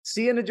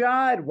Sia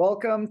Nejad,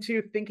 welcome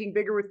to Thinking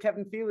Bigger with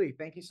Kevin Feely.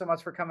 Thank you so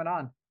much for coming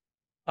on.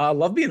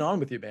 Love being on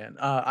with you, man.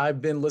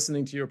 I've been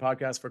listening to your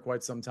podcast for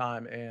quite some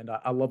time, and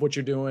I love what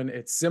you're doing.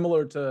 It's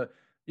similar to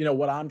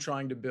what I'm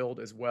trying to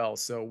build as well.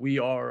 So we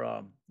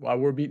are well,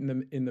 we're meeting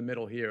them in the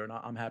middle here, and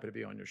I'm happy to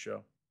be on your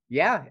show.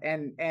 Yeah,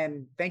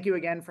 and thank you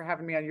again for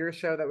having me on your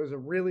show. That was a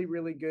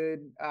really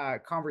good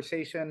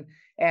conversation.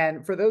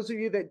 And for those of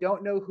you that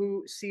don't know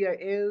who Sia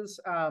is,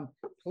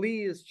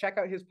 please check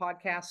out his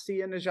podcast,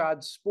 Sia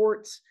Nejad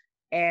Sports,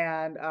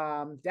 and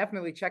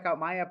definitely check out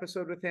my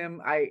episode with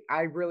him.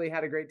 I really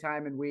had a great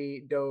time, and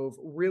we dove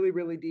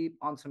really deep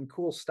on some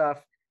cool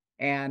stuff.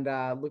 And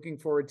looking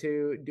forward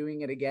to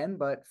doing it again,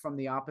 but from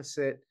the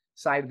opposite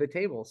side of the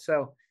table.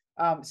 So.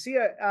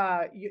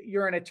 Sia,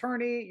 you're an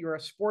attorney, you're a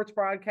sports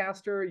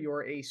broadcaster,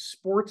 you're a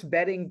sports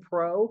betting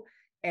pro,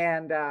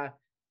 and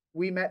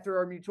we met through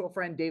our mutual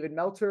friend David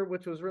Meltzer,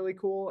 which was really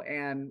cool.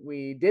 And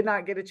we did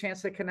not get a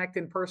chance to connect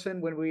in person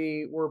when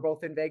we were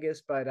both in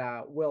Vegas, but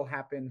will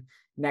happen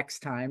next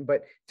time.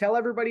 But tell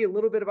everybody a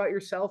little bit about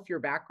yourself, your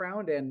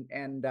background,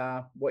 and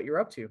what you're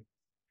up to.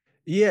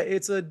 Yeah,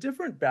 it's a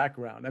different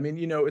background. I mean,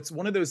 it's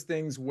one of those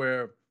things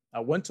where I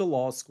went to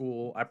law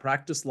school. I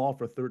practiced law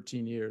for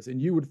 13 years, and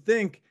you would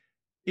think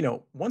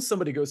once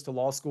somebody goes to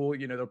law school,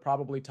 they're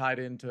probably tied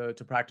into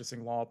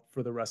practicing law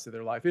for the rest of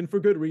their life, and for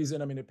good reason.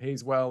 I mean, it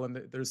pays well, and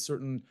there's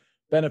certain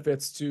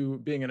benefits to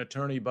being an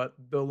attorney. But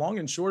the long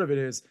and short of it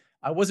is,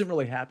 I wasn't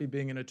really happy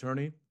being an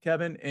attorney,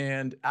 Kevin.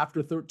 And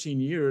after 13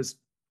 years,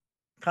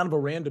 kind of a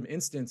random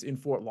instance in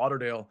Fort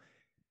Lauderdale,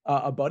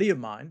 a buddy of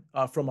mine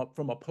from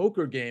a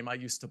poker game I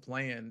used to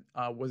play in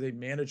was a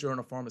manager in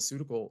a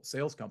pharmaceutical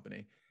sales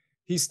company.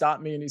 He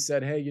stopped me and he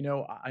said, "Hey,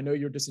 I know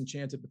you're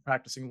disenchanted with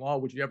practicing law.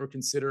 Would you ever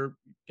consider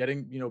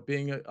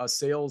being a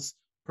sales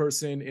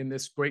person in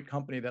this great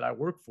company that I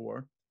work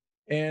for?"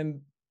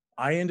 And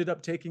I ended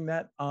up taking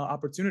that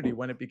opportunity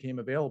when it became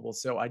available.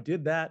 So I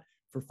did that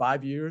for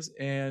 5 years,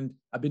 and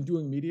I've been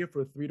doing media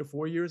for 3 to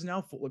 4 years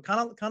now,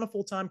 kind of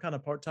full time, kind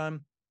of part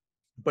time.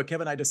 But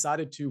Kevin, I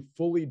decided to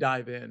fully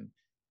dive in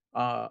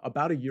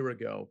about a year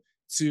ago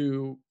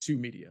to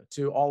media,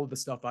 to all of the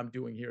stuff I'm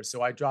doing here.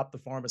 So I dropped the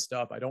pharma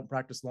stuff. I don't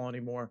practice law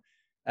anymore,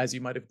 as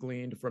you might have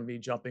gleaned from me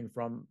jumping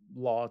from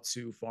law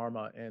to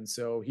pharma. And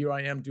so here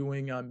I am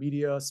doing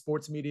media,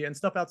 sports media, and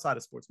stuff outside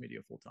of sports media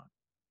full time.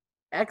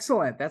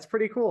 Excellent. That's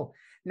pretty cool.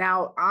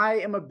 Now, I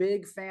am a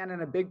big fan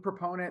and a big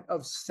proponent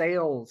of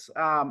sales.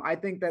 I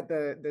think that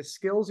the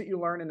skills that you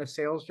learn in a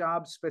sales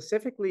job,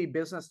 specifically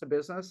business to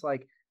business,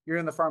 like you're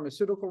in the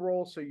pharmaceutical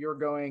role, so you're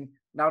going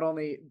not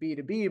only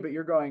B2B, but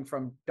you're going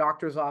from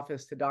doctor's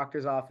office,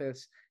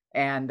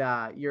 and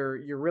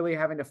you're really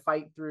having to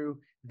fight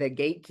through the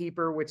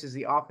gatekeeper, which is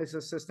the office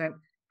assistant.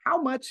 How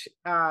much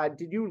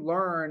did you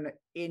learn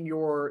in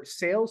your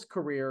sales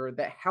career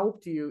that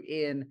helped you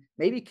in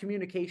maybe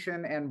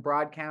communication and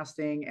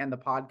broadcasting and the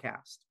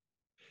podcast?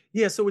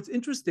 Yeah, so it's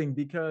interesting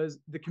because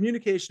the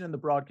communication and the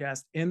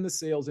broadcast and the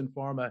sales in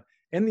pharma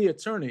and the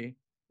attorney,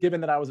 given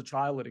that I was a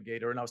trial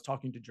litigator and I was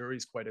talking to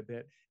juries quite a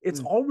bit,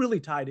 it's Mm. all really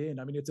tied in.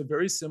 I mean, it's a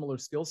very similar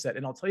skill set.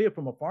 And I'll tell you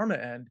from a pharma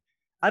end,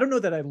 I don't know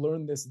that I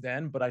learned this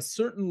then, but I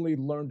certainly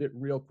learned it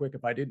real quick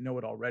if I didn't know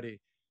it already.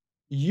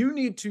 You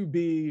need to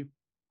be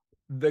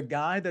the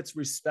guy that's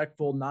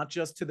respectful, not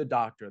just to the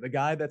doctor, the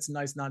guy that's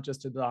nice, not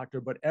just to the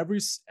doctor, but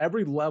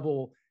every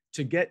level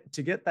to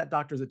get that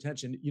doctor's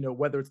attention,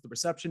 whether it's the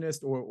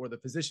receptionist or the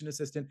physician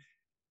assistant,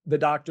 the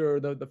doctor,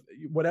 the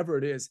whatever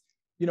it is.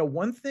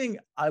 One thing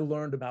I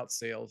learned about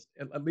sales,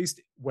 at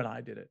least when I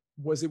did it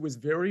was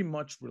very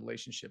much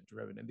relationship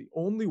driven. And the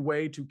only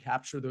way to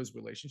capture those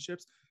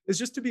relationships is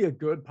just to be a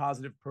good,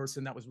 positive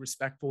person that was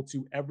respectful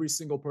to every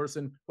single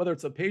person, whether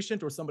it's a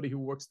patient or somebody who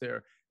works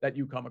there that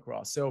you come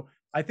across. So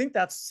I think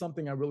that's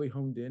something I really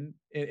honed in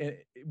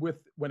with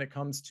when it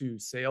comes to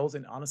sales.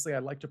 And honestly, I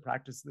like to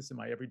practice this in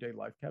my everyday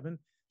life, Kevin.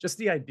 Just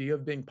the idea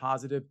of being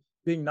positive,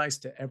 being nice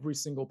to every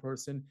single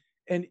person,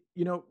 and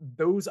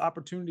those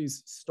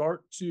opportunities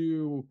start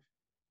to,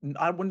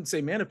 I wouldn't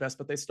say manifest,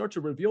 but they start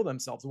to reveal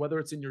themselves, whether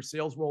it's in your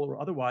sales role or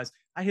otherwise.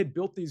 I had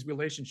built these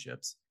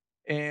relationships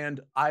and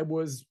I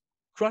was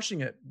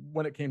crushing it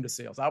when it came to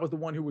sales. I was the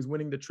one who was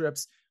winning the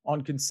trips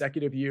on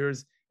consecutive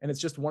years. And it's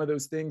just one of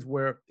those things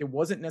where it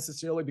wasn't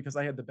necessarily because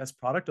I had the best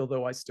product,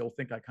 although I still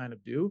think I kind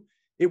of do.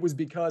 It was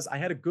because I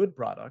had a good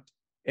product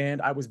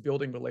and I was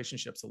building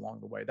relationships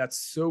along the way. That's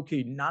so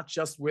key, not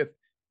just with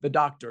the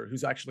doctor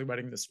who's actually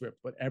writing the script,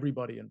 but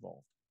everybody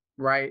involved.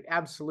 Right.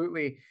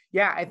 Absolutely.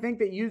 Yeah. I think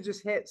that you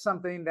just hit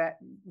something that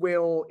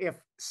will,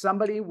 if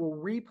somebody will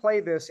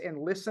replay this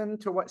and listen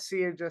to what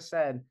Sia just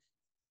said,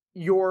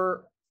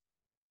 your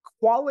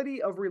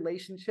quality of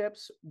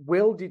relationships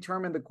will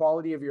determine the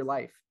quality of your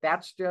life.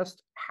 That's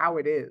just how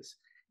it is.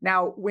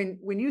 Now,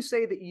 when you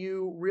say that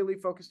you really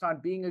focused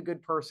on being a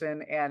good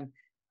person and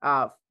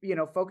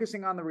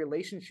focusing on the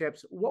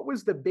relationships, what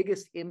was the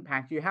biggest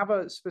impact? Do you have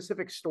a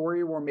specific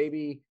story where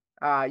maybe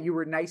you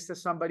were nice to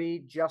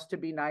somebody just to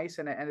be nice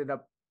and it ended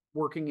up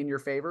working in your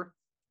favor?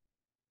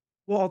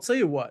 Well, I'll tell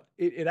you what,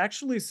 it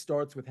actually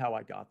starts with how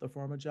I got the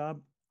pharma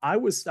job. I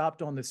was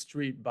stopped on the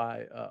street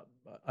by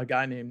a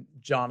guy named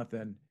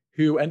Jonathan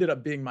who ended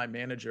up being my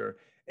manager,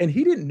 and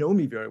he didn't know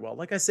me very well.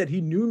 Like I said,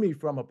 he knew me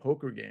from a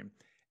poker game.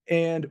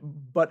 And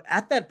but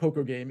at that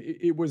poker game,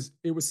 it was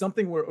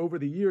something where over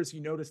the years he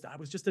noticed I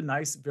was just a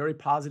nice, very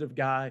positive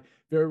guy,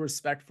 very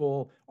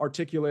respectful,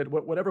 articulate,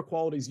 whatever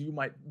qualities you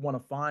might want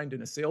to find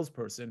in a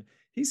salesperson.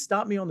 He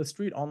stopped me on the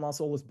street on Las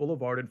Olas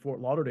Boulevard in Fort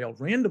Lauderdale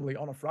randomly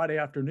on a Friday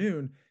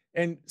afternoon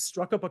and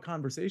struck up a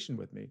conversation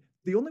with me.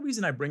 The only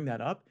reason I bring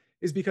that up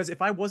is because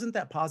if I wasn't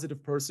that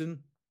positive person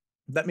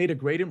that made a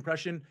great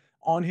impression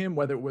on him,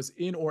 whether it was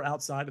in or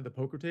outside of the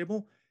poker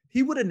table,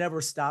 he would have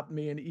never stopped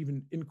me and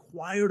even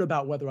inquired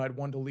about whether I'd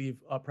want to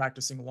leave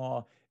practicing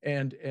law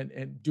and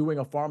doing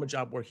a pharma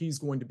job where he's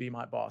going to be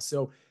my boss.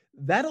 So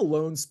that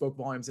alone spoke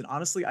volumes. And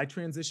honestly, I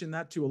transitioned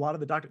that to a lot of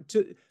the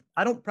doctor.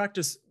 I don't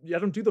practice. I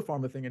don't do the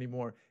pharma thing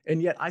anymore, and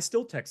yet I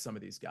still text some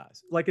of these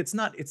guys. Like it's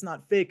not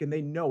fake, and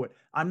they know it.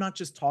 I'm not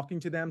just talking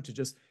to them to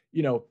just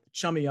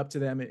chummy up to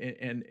them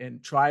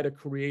and try to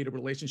create a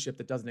relationship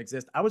that doesn't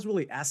exist. I was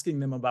really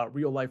asking them about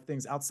real life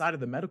things outside of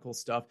the medical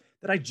stuff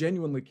that I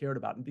genuinely cared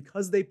about. And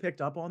because they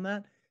picked up on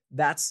that,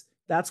 that's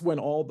when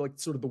all the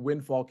sort of the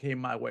windfall came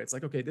my way. It's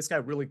like, okay, this guy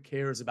really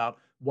cares about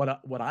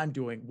what I'm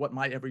doing, what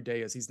my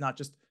everyday is. He's not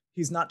just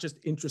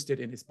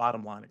interested in his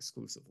bottom line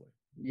exclusively.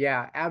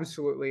 Yeah,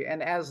 absolutely.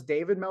 And as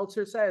David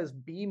Meltzer says,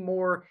 be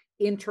more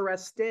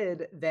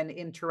interested than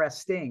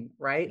interesting,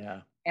 right?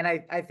 Yeah. And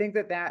I think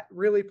that that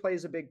really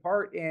plays a big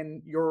part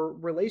in your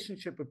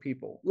relationship with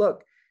people.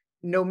 Look,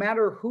 no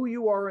matter who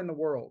you are in the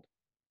world,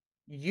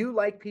 you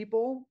like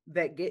people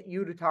that get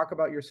you to talk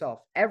about yourself.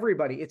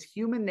 Everybody, it's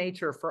human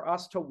nature for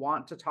us to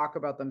want to talk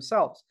about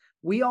themselves.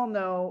 We all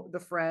know the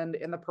friend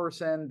and the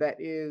person that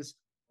is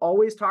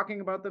always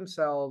talking about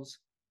themselves,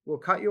 will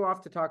cut you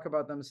off to talk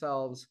about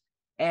themselves,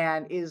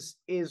 and is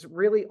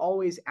really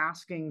always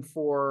asking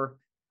for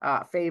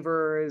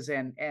favors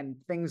and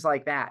things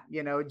like that.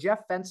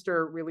 Jeff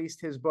Fenster released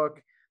his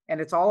book,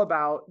 and it's all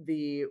about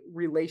the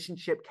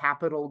relationship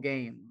capital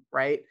game,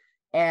 right?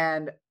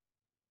 And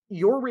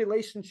your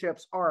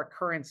relationships are a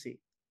currency.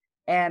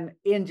 And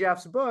in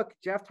Jeff's book,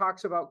 Jeff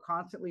talks about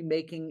constantly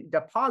making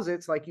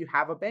deposits like you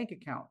have a bank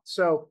account.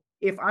 So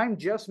if I'm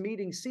just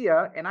meeting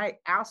Sia and I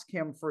ask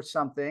him for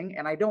something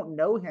and I don't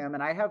know him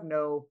and I have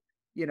no,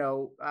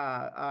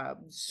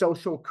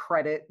 social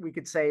credit, we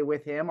could say,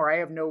 with him, or I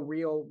have no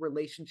real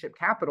relationship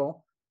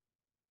capital,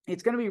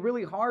 it's going to be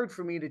really hard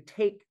for me to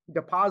take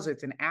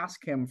deposits and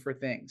ask him for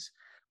things.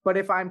 But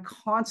if I'm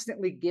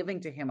constantly giving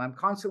to him, I'm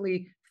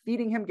constantly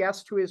feeding him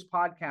guests to his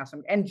podcast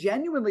and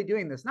genuinely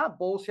doing this, not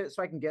bullshit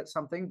so I can get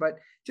something, but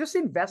just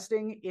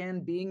investing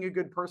in being a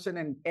good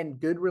person and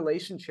good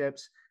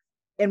relationships.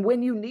 And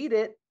when you need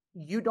it,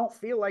 you don't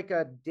feel like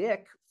a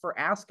dick for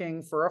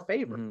asking for a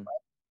favor. Mhm.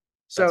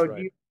 That's So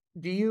right.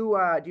 do you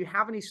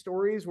have any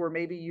stories where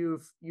maybe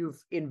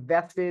you've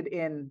invested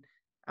in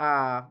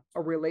a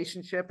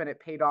relationship and it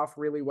paid off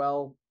really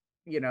well,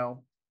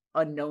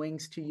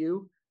 unknowings to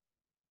you?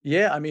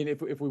 Yeah, I mean,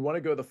 if we want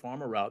to go the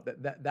farmer route,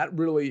 that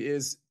really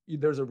is.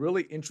 There's a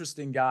really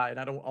interesting guy, and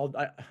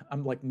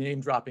I'm like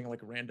name dropping like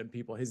random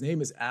people. His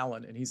name is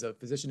Alan, and he's a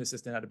physician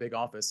assistant at a big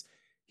office.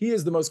 He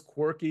is the most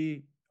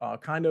quirky,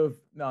 kind of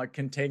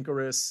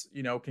cantankerous,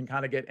 can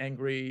kind of get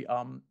angry,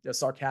 a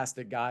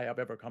sarcastic guy I've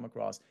ever come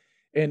across.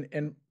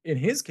 And in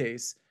his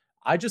case,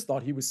 I just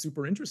thought he was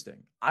super interesting.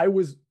 I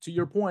was, to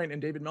your point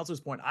and David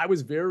Meltzer's point, I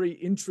was very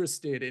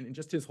interested in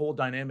just his whole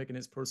dynamic and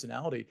his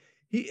personality.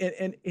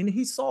 And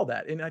he saw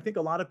that. And I think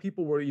a lot of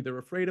people were either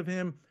afraid of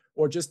him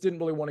or just didn't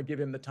really want to give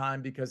him the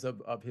time because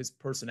of his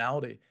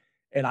personality.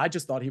 And I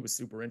just thought he was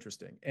super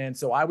interesting. And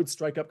so I would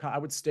strike up, I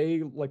would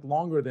stay like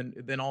longer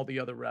than all the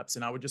other reps.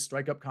 And I would just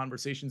strike up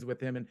conversations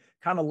with him and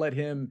kind of let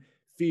him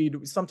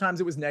feed. Sometimes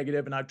it was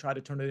negative and I'd try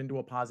to turn it into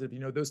a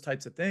positive, those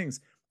types of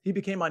things. He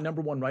became my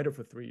number one writer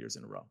for 3 years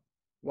in a row.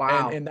 And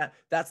Wow. and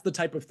that's the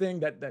type of thing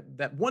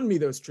that won me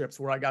those trips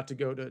where I got to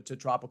go to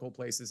tropical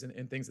places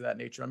and things of that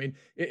nature. I mean,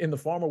 in the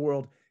pharma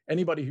world,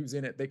 anybody who's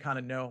in it, they kind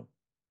of know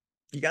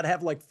you got to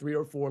have like 3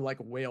 or 4 like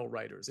whale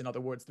writers. In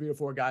other words, 3 or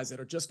 4 guys that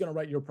are just going to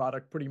write your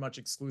product pretty much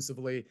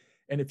exclusively.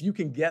 And if you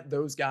can get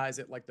those guys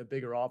at like the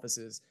bigger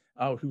offices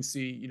who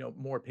see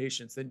more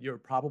patients, then you're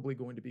probably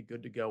going to be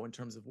good to go in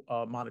terms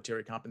of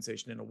monetary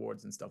compensation and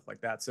awards and stuff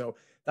like that. So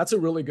that's a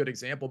really good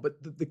example.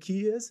 But the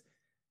key is,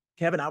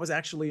 Kevin, I was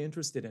actually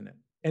interested in it.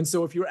 And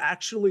so if you're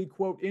actually,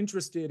 quote,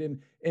 interested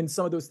in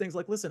some of those things,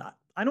 like, listen,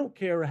 I don't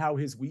care how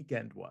his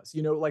weekend was.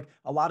 Like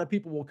a lot of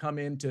people will come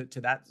into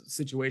that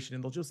situation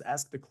and they'll just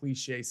ask the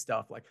cliche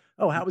stuff like,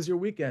 oh, how was your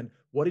weekend?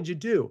 What did you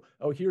do?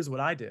 Oh, here's what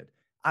I did.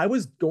 I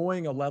was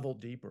going a level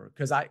deeper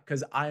because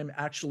I'm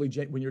actually,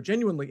 when you're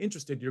genuinely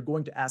interested, you're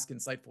going to ask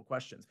insightful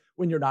questions.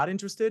 When you're not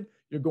interested,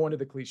 you're going to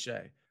the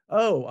cliche.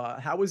 Oh,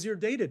 how was your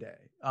day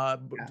today? Yeah.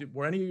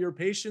 Were any of your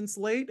patients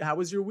late? How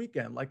was your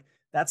weekend? Like,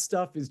 that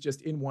stuff is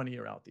just in one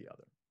ear, out the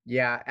other.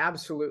 Yeah,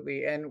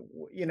 absolutely. And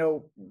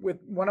with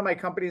one of my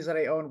companies that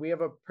I own, we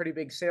have a pretty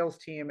big sales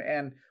team,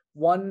 and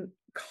one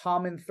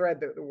common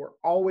thread that we're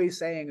always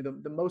saying,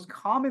 the most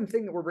common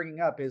thing that we're bringing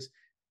up is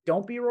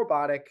don't be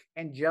robotic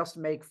and just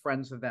make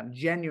friends with them.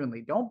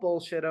 Genuinely. Don't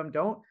bullshit them.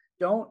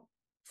 Don't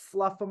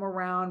fluff them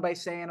around by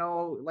saying,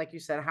 "Oh, like you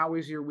said, how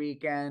was your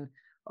weekend?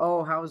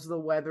 Oh, how's the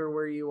weather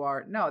where you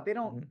are?" No,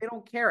 Mhm. they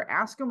don't care.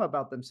 Ask them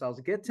about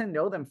themselves. Get to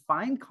know them.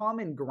 Find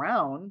common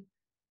ground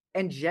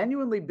and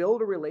genuinely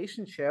build a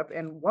relationship.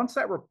 And once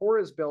that rapport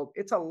is built,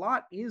 it's a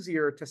lot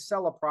easier to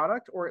sell a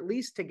product, or at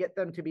least to get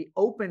them to be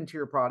open to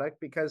your product.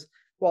 Because,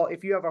 well,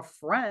 if you have a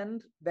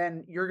friend,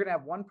 then you're going to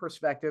have one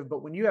perspective.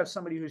 But when you have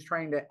somebody who's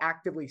trying to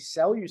actively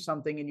sell you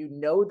something and you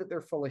know that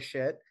they're full of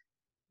shit,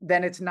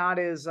 then it's not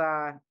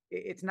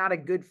a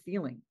good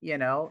feeling, you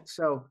know?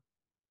 So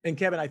And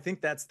Kevin, I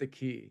think that's the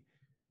key.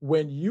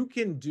 When you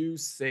can do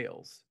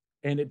sales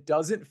and it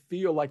doesn't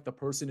feel like the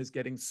person is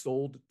getting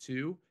sold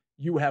to,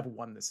 you have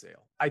won the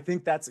sale. I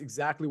think that's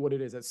exactly what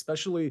it is,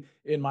 especially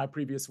in my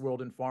previous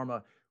world in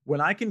pharma.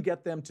 When I can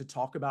get them to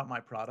talk about my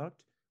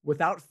product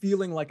without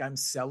feeling like I'm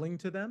selling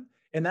to them,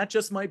 and that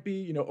just might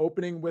be,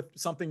 opening with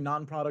something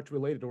non-product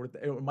related, or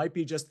it might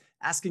be just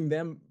asking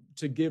them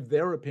to give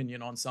their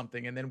opinion on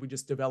something, and then we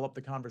just develop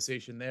the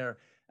conversation there.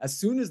 As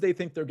soon as they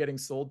think they're getting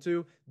sold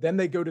to, then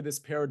they go to this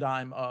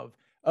paradigm of,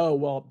 oh,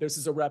 well, this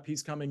is a rep,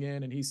 he's coming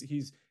in and he's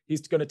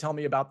going to tell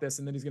me about this,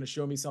 and then he's going to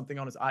show me something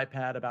on his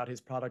iPad about his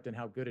product and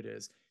how good it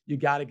is. You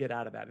got to get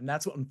out of that. And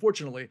that's what,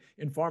 unfortunately,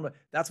 in pharma,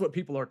 that's what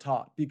people are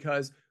taught,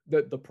 because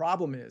the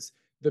problem is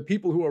the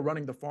people who are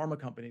running the pharma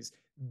companies,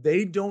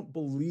 they don't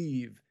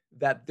believe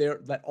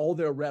that all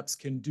their reps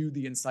can do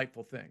the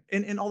insightful thing,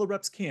 and all the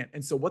reps can't.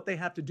 And so what they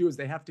have to do is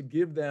they have to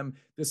give them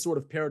this sort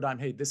of paradigm.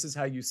 Hey, this is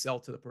how you sell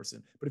to the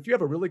person. But if you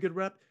have a really good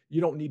rep, you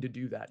don't need to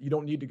do that. You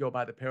don't need to go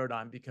by the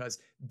paradigm, because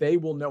they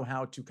will know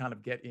how to kind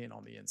of get in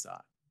on the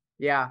inside.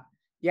 yeah.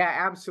 Yeah,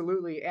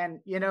 absolutely. And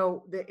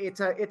it's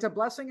a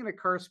blessing and a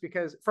curse,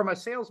 because from a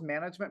sales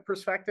management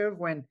perspective,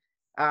 when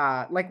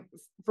like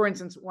for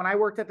instance, when I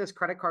worked at this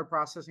credit card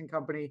processing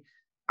company,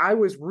 I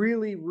was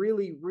really,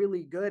 really,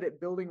 really good at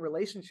building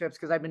relationships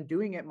because I've been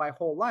doing it my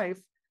whole life.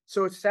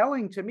 So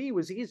selling to me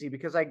was easy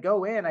because I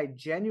go in, I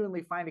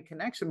genuinely find a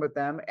connection with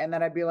them, and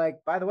then I'd be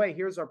like, by the way,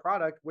 here's our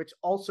product, which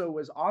also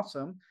was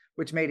awesome,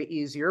 which made it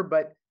easier.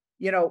 But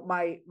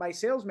my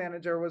sales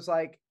manager was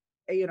like,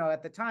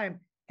 at the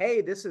time,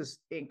 hey, this is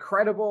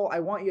incredible. I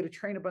want you to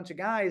train a bunch of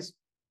guys,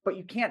 but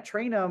you can't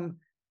train them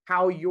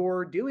how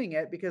you're doing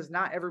it because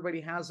not everybody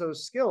has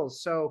those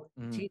skills. So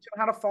Mhm. teach them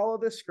how to follow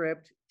the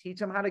script, teach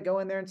them how to go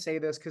in there and say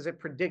this because it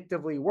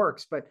predictively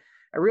works. But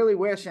I really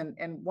wish, and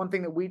one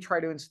thing that we try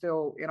to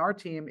instill in our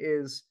team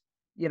is,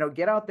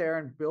 get out there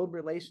and build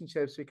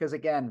relationships, because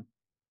again,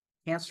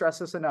 can't stress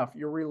this enough.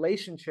 Your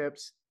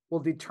relationships will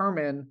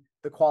determine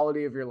the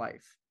quality of your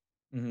life.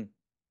 Mhm.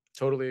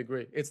 Totally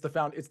agree. It's the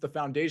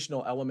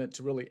foundational element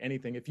to really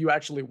anything. If you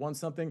actually want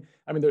something,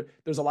 I mean,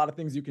 there's a lot of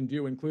things you can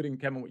do, including,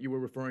 Kevin, what you were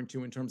referring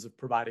to in terms of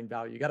providing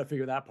value. You got to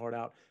figure that part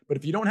out. But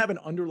if you don't have an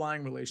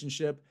underlying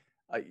relationship,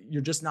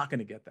 you're just not going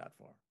to get that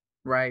far.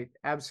 Right,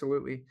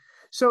 absolutely.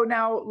 So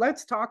now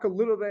let's talk a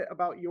little bit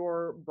about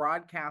your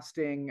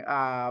broadcasting,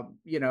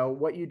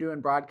 what you do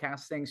in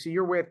broadcasting. So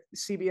you're with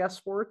CBS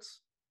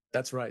Sports?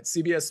 That's right.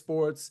 CBS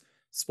Sports,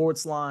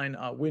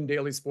 Sportsline, Win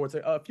Daily Sports,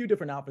 a few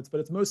different outfits, but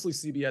it's mostly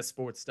CBS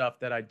Sports stuff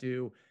that I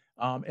do.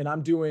 And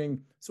I'm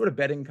doing sort of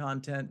betting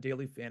content,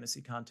 daily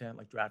fantasy content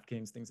like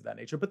DraftKings, things of that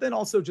nature, but then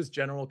also just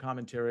general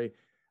commentary.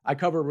 I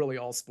cover really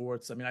all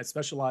sports. I mean, I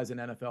specialize in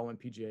NFL and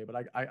PGA,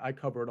 but I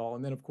cover it all.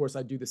 And then, of course,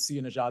 I do the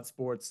Sia Nejad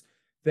Sports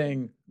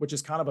thing, which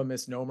is kind of a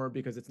misnomer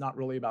because it's not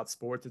really about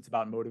sports. It's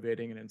about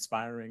motivating and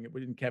inspiring.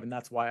 And Kevin,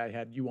 that's why I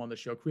had you on the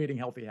show, creating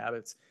healthy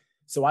habits.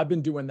 So I've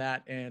been doing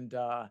that, and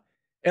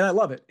I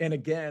love it. And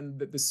again,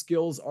 the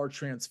skills are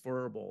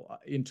transferable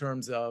in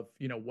terms of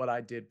what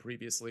I did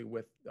previously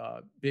with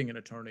being an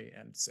attorney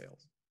and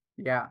sales.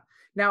 Yeah.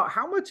 Now,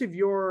 how much of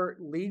your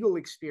legal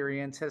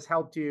experience has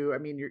helped you? I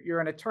mean,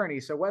 you're an attorney,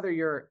 so whether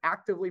you're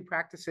actively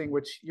practicing,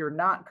 which you're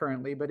not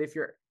currently, but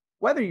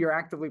whether you're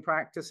actively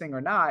practicing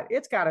or not,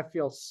 it's got to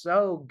feel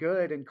so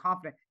good and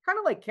confident, kind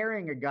of like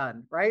carrying a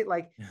gun, right?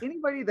 Like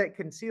anybody that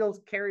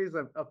conceals carries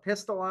a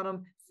pistol on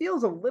them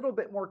feels a little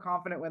bit more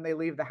confident when they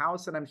leave the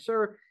house. And I'm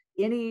sure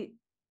any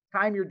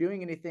time you're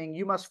doing anything,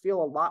 you must feel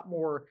a lot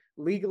more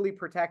legally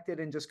protected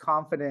and just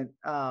confident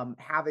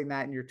having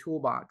that in your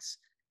toolbox.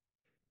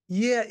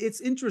 Yeah,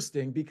 it's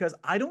interesting because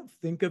I don't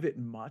think of it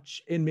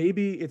much. And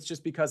maybe it's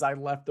just because I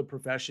left the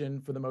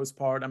profession for the most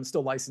part. I'm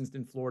still licensed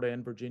in Florida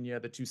and Virginia,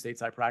 the two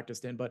states I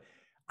practiced in, but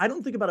I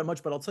don't think about it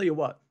much. But I'll tell you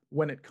what,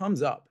 when it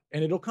comes up,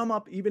 and it'll come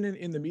up even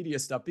in the media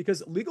stuff,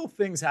 because legal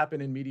things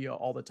happen in media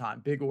all the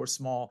time, big or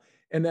small.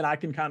 And then I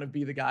can kind of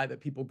be the guy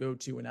that people go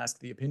to and ask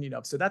the opinion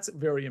of. So that's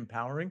very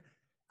empowering.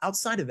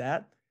 Outside of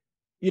that,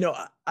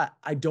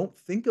 I don't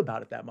think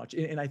about it that much,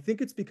 and I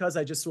think it's because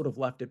I just sort of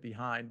left it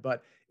behind.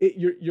 But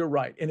you're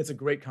right, and it's a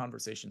great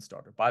conversation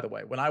starter. By the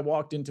way, when I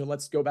walked into,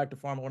 let's go back to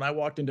pharma. When I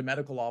walked into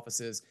medical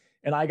offices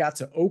and I got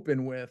to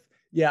open with,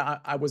 yeah,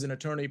 I was an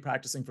attorney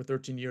practicing for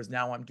 13 years.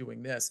 Now I'm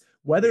doing this. Yeah.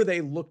 Whether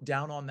they looked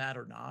down on that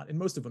or not, and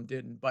most of them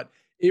didn't, but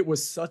it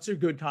was such a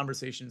good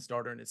conversation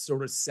starter, and it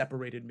sort of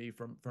separated me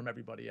from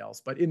everybody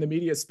else. But in the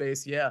media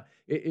space, yeah,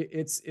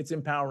 it's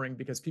empowering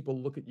because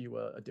people look at you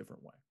a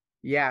different way.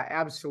 Yeah,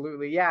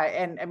 absolutely. Yeah.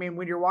 And I mean,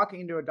 when you're walking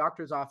into a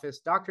doctor's office,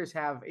 doctors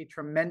have a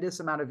tremendous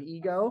amount of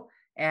ego.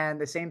 And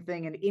the same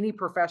thing in any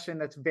profession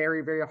that's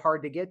very, very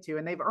hard to get to,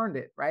 and they've earned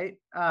it, right?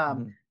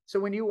 Mhm. So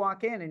when you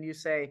walk in and you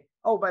say,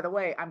 "Oh, by the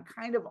way, I'm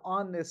kind of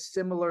on this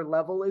similar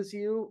level as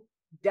you,"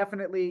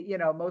 definitely,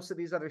 most of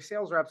these other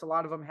sales reps, a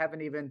lot of them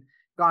haven't even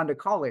gone to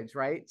college,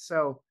 right?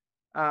 So,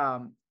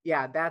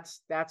 yeah,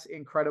 that's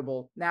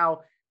incredible.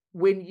 Now,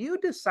 when you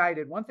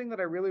decided, one thing that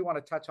I really want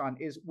to touch on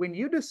is when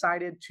you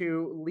decided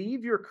to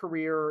leave your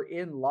career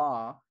in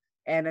law,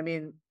 and I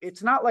mean,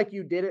 it's not like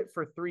you did it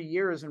for 3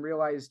 years and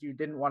realized you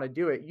didn't want to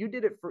do it. You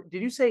did it for,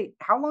 did you say,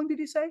 how long did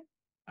you say?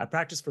 I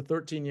practiced for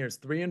 13 years,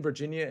 3 in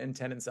Virginia and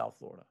 10 in South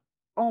Florida.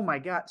 Oh my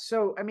God.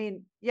 So, I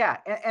mean, yeah.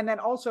 And then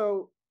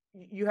also,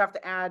 you have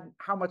to add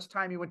how much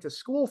time you went to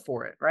school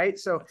for it, right?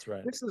 So, That's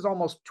right. this is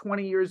almost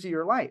 20 years of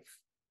your life.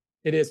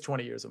 It is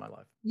 20 years of my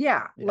life.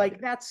 Yeah. Yeah.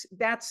 Like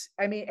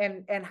I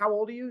mean, and how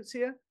old are you,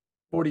 Sia?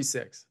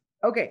 46.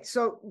 Okay,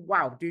 so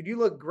wow, dude, you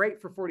look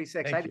great for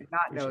 46. I Thank you. did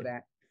not know Appreciate it.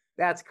 that.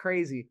 That's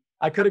crazy.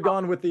 I could have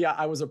gone with the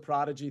I was a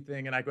prodigy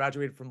thing, and I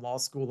graduated from law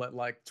school at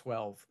like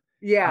 12,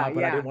 Yeah, but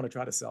I yeah, didn't want to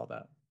try to sell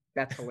that.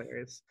 that's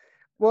hilarious.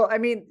 Well, I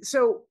mean,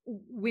 so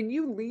when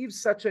you leave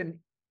such a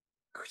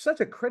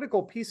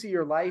critical piece of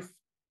your life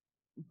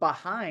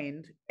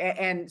behind,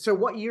 and so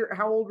what year?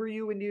 How old were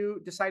you when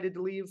you decided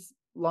to leave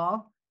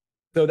law?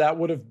 So that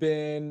would have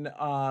been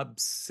around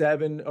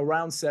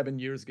 7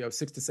 years ago,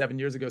 6 to 7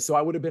 years ago. So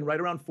I would have been right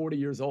around 40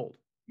 years old.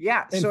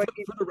 Yeah. And So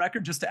for the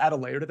record, just to add a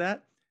layer to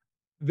that,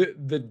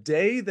 the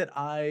day that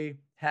I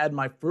had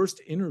my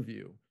first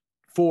interview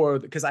for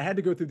because I had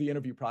to go through the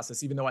interview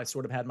process, even though I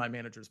sort of had my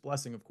manager's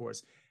blessing, of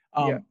course.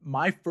 yeah,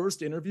 My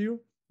first interview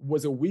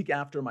was a week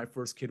after my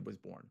first kid was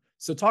born.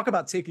 So talk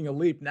about taking a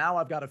leap. Now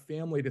I've got a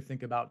family to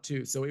think about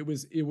too. So it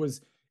was,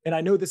 and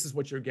I know this is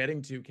what you're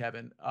getting to,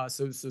 Kevin.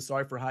 So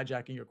sorry for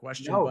hijacking your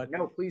question, no, but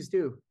no, please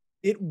do.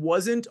 it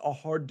wasn't a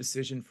hard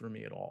decision for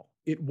me at all.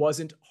 It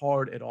wasn't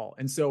hard at all.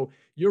 And so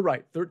you're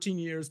right, 13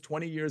 years,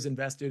 20 years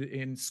invested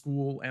in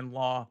school and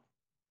law.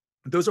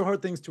 Those are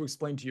hard things to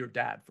explain to your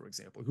dad, for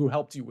example, who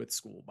helped you with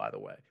school, by the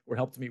way, or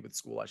helped me with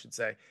school, I should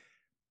say.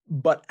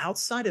 But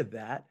outside of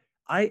that,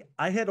 I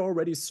had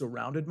already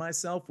surrounded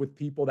myself with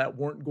people that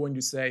weren't going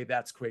to say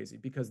that's crazy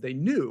because they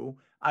knew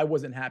I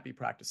wasn't happy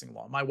practicing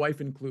law, my wife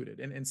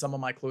included, and some of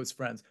my close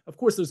friends. Of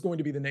course, there's going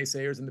to be the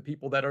naysayers and the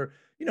people that are,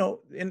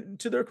 and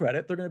to their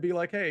credit, they're going to be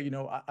like, hey,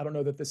 I don't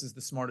know that this is the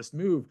smartest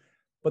move.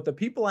 But the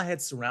people I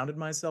had surrounded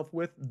myself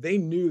with, they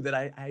knew that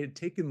I had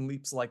taken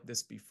leaps like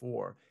this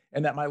before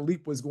and that my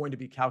leap was going to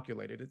be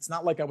calculated. It's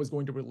not like I was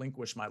going to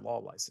relinquish my law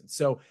license.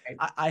 So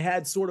Right. I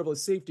had sort of a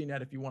safety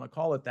net, if you want to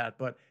call it that,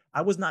 but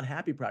I was not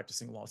happy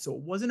practicing law. So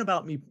it wasn't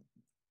about me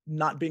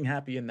not being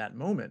happy in that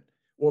moment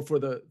or for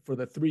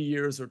the 3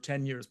 years or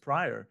 10 years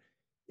prior.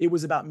 It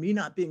was about me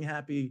not being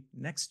happy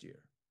next year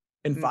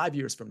and Mm, 5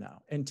 years from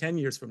now and 10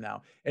 years from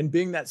now and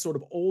being that sort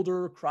of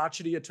older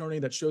crotchety attorney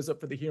that shows up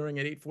for the hearing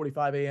at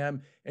 8:45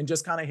 a.m. and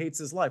just kind of hates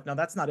his life. Now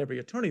that's not every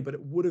attorney, but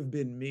it would have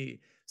been me. yeah.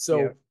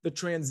 So the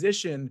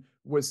transition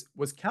was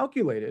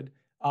calculated,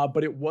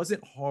 but it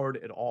wasn't hard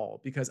at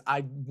all because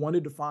I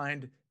wanted to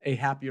find a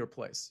happier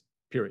place.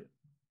 Period.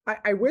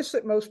 I wish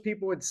that most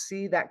people would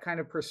see that kind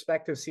of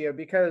perspective, Sia,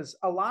 because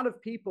a lot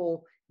of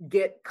people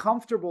get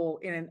comfortable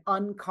in an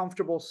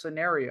uncomfortable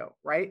scenario,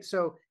 right?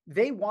 So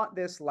they want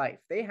this life.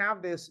 They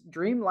have this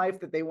dream life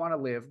that they want to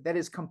live that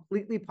is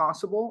completely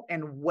possible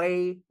and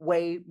way,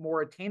 way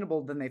more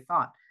attainable than they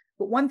thought.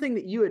 But one thing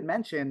that you had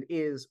mentioned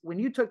is when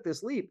you took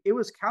this leap, it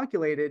was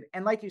calculated.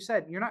 And like you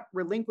said, you're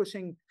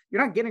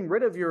not getting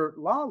rid of your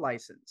law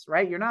license,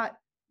 right?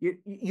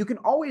 You can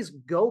always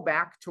go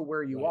back to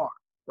where you Right. are,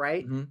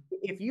 right? Hmm.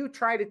 If you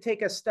try to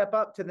take a step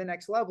up to the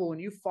next level and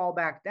you fall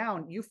back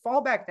down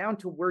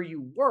to where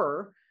you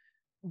were.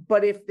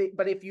 But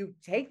if you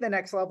take the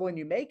next level and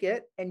you make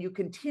it and you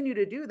continue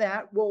to do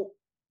that, well,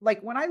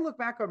 like when I look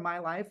back on my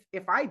life,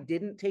 if I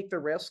didn't take the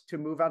risk to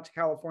move out to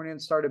California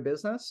and start a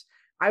business,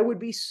 I would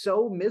be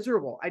so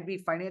miserable. I'd be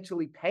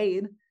financially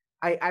paid.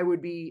 I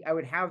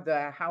would have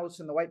the house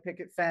and the white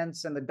picket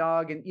fence and the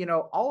dog and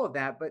all of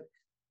that, but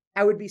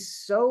I would be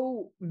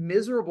so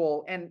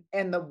miserable. And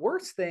the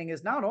worst thing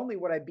is not only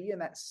would I be in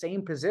that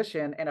same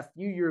position and a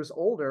few years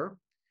older,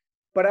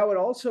 but I would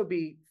also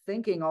be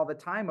thinking all the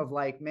time of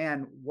like,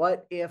 man,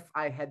 what if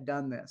I had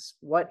done this?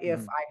 What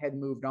if Hmm. I had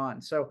moved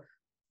on? So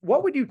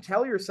what would you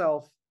tell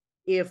yourself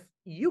if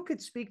you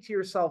could speak to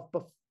yourself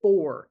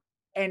before?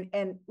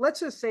 And let's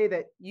just say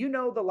that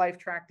the life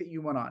track that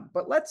you went on,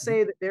 but let's Hmm.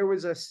 say that there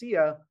was a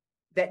Sia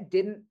that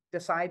didn't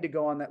decide to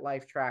go on that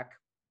life track.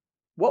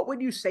 What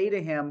would you say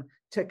to him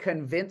to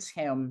convince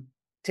him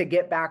to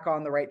get back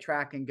on the right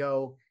track and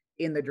go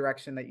in the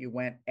direction that you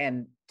went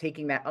and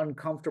taking that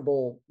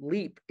uncomfortable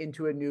leap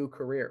into a new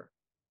career?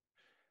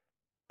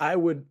 I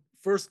would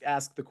first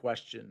ask the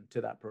question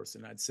to that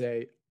person. I'd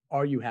say,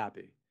 "Are you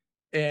happy?"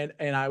 And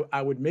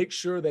I would make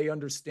sure they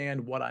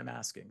understand what I'm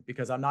asking,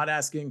 because I'm not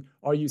asking,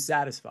 "Are you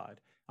satisfied?"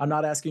 I'm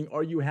not asking,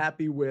 "Are you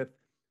happy with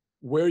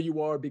where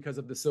you are because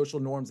of the social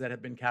norms that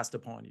have been cast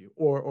upon you,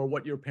 or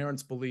what your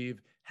parents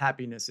believe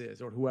happiness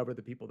is, or whoever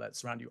the people that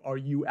surround you. Are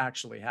you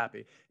actually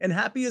happy?" And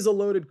happy is a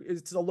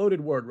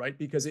loaded word, right?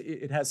 Because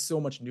it has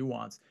so much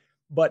nuance.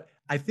 But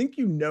I think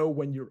you know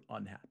when you're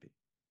unhappy.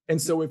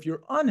 And so if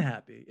you're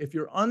unhappy, if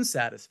you're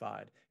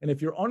unsatisfied, and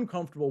if you're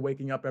uncomfortable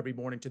waking up every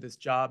morning to this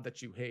job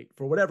that you hate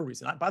for whatever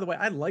reason. By the way,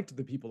 I liked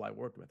the people I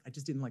worked with. I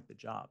just didn't like the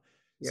job.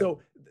 Yeah.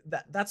 So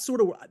that's sort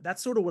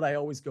of what I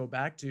always go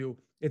back to.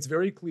 It's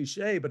very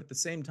cliche, but at the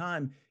same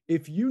time,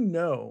 if you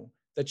know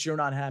that you're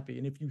not happy,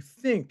 and if you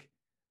think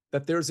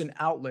that there's an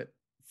outlet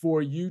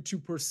for you to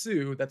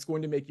pursue that's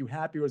going to make you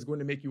happy or is going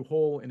to make you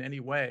whole in any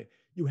way,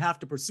 you have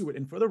to pursue it.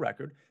 And for the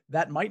record,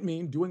 that might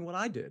mean doing what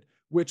I did,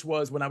 which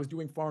was, when I was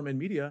doing pharma and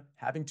media,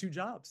 having two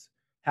jobs,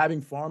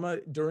 having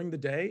pharma during the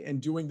day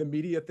and doing the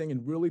media thing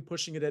and really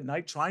pushing it at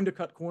night, trying to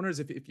cut corners.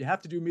 If you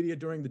have to do media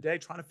during the day,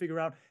 trying to figure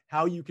out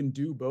how you can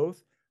do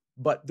both.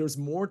 But there's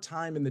more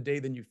time in the day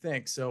than you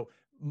think. So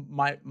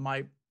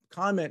my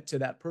comment to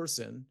that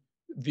person,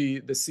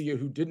 the CEO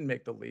who didn't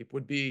make the leap,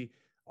 would be,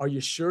 are you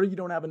sure you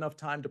don't have enough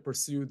time to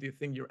pursue the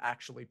thing you're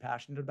actually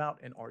passionate about?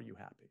 And are you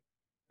happy?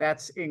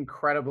 That's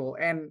incredible.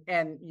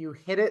 And you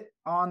hit it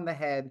on the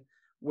head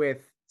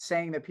with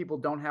saying that people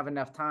don't have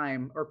enough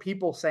time, or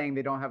people saying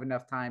they don't have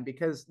enough time,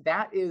 because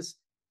that is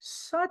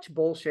such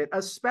bullshit,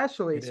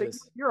 especially It so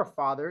is. you're a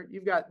father,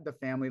 you've got the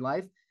family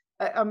life.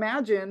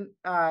 Imagine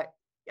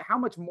how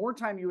much more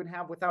time you would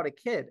have without a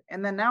kid.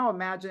 And then now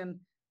imagine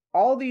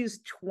all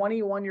these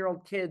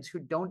 21-year-old kids who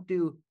don't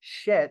do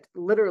shit.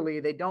 Literally,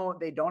 they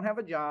don't have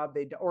a job.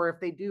 Or if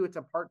they do, it's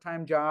a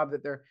part-time job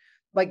that they're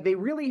like, they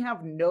really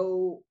have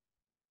no,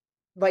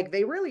 like,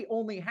 they really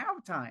only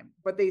have time,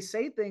 but they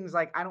say things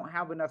like, I don't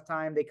have enough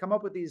time. They come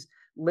up with these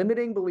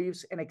limiting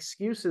beliefs and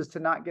excuses to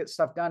not get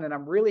stuff done. And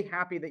I'm really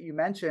happy that you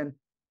mentioned,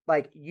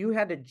 like, you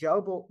had to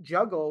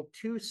juggle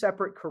two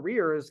separate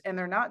careers, and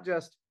they're not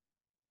just,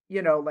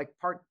 like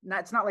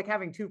it's not like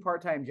having two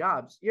part-time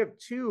jobs. You have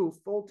two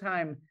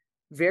full-time,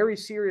 very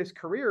serious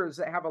careers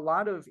that have a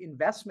lot of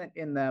investment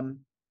in them,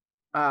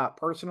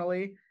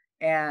 personally.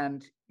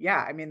 And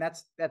yeah, I mean,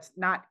 that's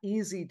not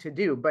easy to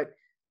do. But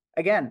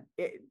again,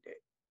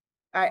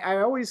 I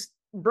always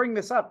bring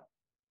this up.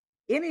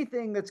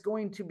 Anything that's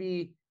going to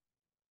be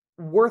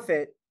worth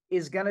it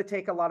is going to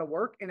take a lot of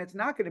work, and it's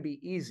not going to be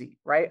easy,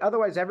 right?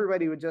 Otherwise,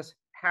 everybody would just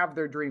have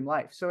their dream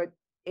life. So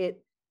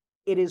it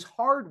it is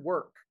hard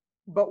work.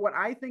 But what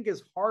I think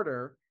is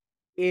harder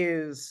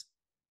is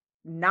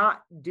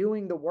not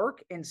doing the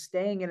work and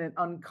staying in an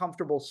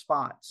uncomfortable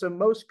spot. So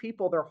most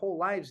people their whole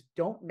lives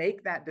don't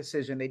make that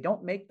decision. They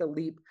don't make the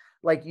leap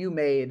like you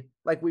made,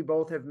 like we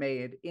both have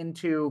made,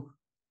 into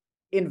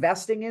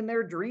investing in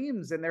their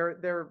dreams and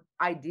their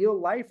ideal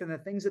life and the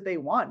things that they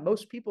want.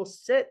 Most people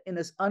sit in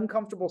this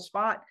uncomfortable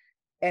spot,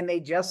 and they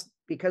just,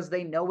 because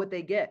they know what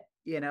they get,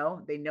 they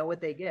know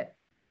what they get.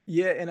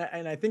 Yeah,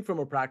 and I think from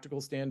a practical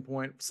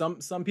standpoint,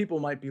 some people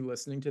might be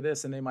listening to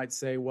this and they might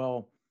say,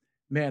 "Well,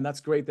 man, that's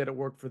great that it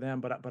worked for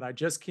them, but I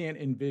just can't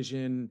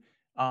envision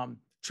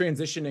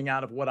transitioning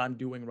out of what I'm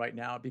doing right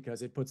now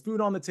because it puts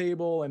food on the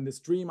table and this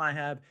dream I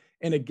have."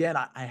 And again,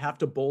 I have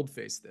to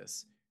boldface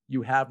this.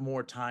 You have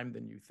more time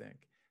than you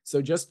think.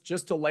 So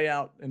just to lay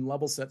out and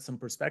level set some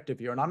perspective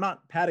here, and I'm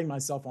not patting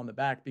myself on the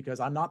back because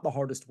I'm not the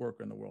hardest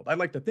worker in the world. I'd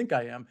like to think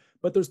I am,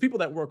 but there's people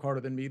that work harder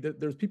than me.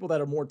 There's people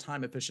that are more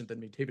time efficient than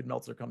me. David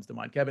Meltzer comes to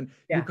mind. Kevin,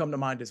 you Yeah. come to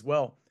mind as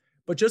well.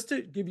 But just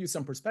to give you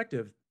some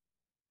perspective,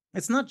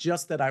 it's not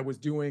just that I was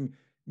doing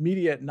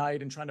media at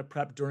night and trying to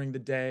prep during the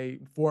day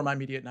for my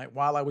media at night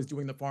while I was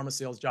doing the pharma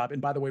sales job.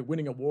 And by the way,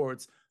 winning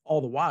awards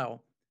all the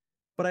while.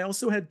 But I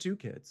also had two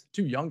kids,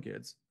 two young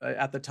kids.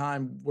 At the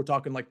time, we're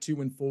talking like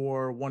 2 and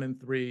 4, 1 and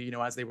 3,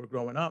 as they were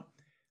growing up.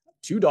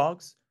 Two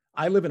dogs.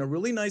 I live in a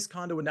really nice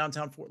condo in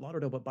downtown Fort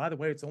Lauderdale, but by the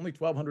way, it's only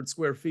 1,200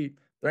 square feet.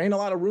 There ain't a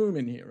lot of room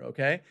in here,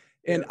 okay?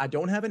 And Yeah. I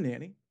don't have a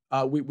nanny.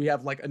 We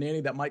have like a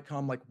nanny that might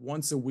come like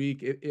once a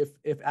week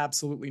if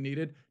absolutely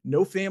needed.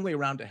 No family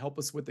around to help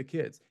us with the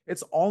kids.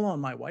 It's all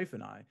on my wife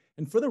and I.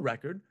 And for the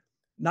record,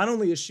 not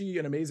only is she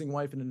an amazing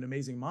wife and an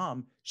amazing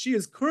mom, she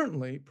is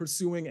currently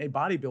pursuing a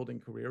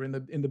bodybuilding career in the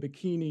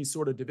bikini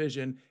sort of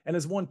division and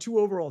has won 2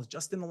 overalls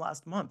just in the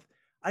last month.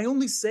 I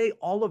only say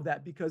all of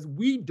that because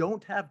we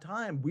don't have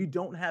time, we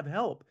don't have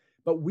help,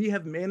 but we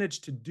have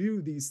managed to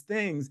do these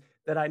things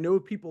that I know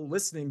people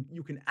listening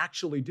you can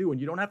actually do,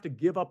 and you don't have to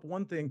give up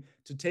one thing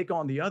to take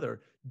on the other.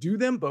 Do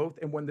them both,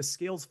 and when the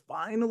scales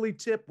finally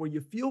tip where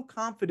you feel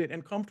confident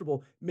and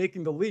comfortable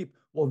making the leap,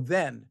 well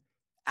then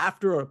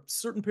after a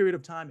certain period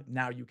of time,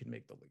 now you can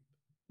make the leap.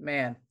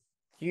 Man,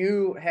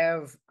 you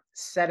have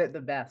said it the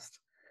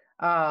best.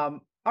 All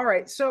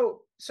right,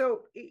 so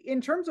in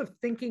terms of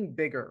thinking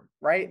bigger,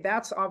 right?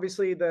 That's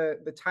obviously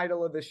the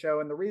title of the show,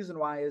 and the reason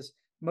why is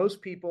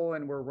most people,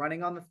 and we're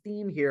running on the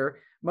theme here,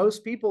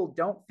 most people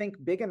don't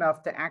think big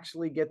enough to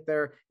actually get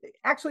there.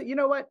 Actually, you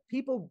know what?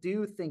 People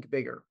do think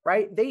bigger,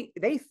 right?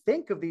 They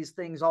think of these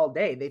things all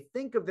day. They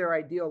think of their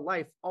ideal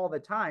life all the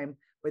time,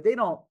 but they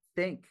don't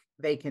think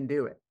they can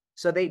do it.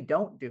 So they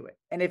don't do it.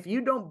 And if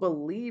you don't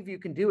believe you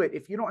can do it,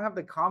 if you don't have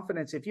the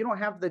confidence, if you don't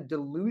have the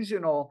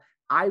delusional,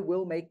 I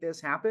will make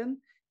this happen,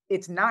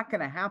 it's not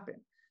going to happen.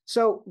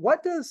 So,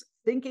 what does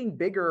thinking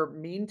bigger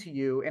mean to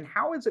you, and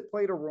how has it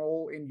played a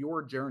role in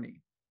your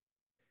journey?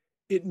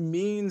 It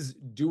means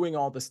doing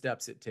all the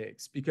steps it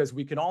takes, because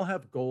we can all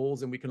have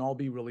goals and we can all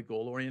be really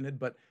goal oriented.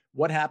 But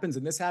what happens,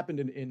 and this happened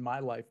in my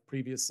life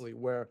previously,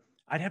 where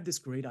I'd have this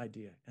great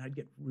idea and I'd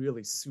get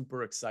really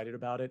super excited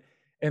about it.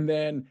 And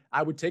then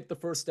I would take the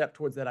first step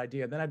towards that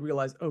idea. And then I'd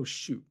realize, oh,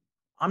 shoot,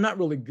 I'm not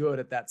really good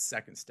at that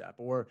second step.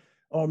 Or,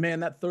 oh man,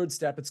 that third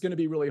step, it's going to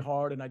be really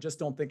hard. And I just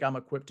don't think I'm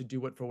equipped to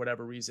do it for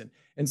whatever reason.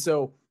 And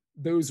so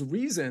those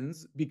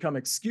reasons become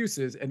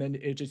excuses. And then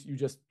you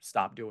just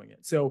stop doing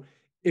it. So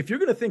if you're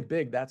going to think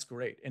big, that's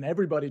great. And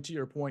everybody, to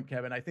your point,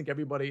 Kevin, I think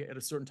everybody at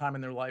a certain time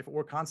in their life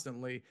or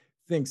constantly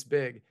thinks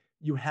big.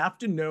 You have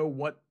to know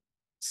what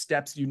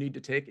steps you need to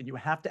take, and you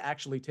have to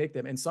actually take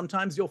them. And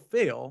sometimes you'll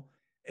fail.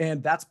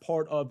 And that's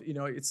part of,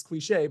 it's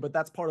cliche, but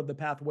that's part of the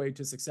pathway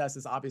to success,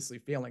 is obviously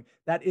failing.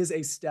 That is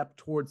a step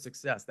towards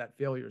success, that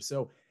failure.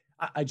 So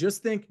I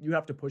just think you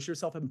have to push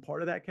yourself. And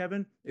part of that,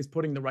 Kevin, is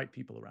putting the right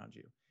people around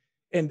you.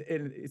 And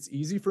it's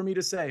easy for me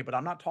to say, but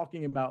I'm not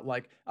talking about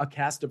like a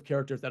cast of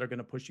characters that are going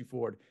to push you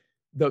forward.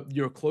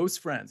 Your close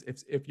friends,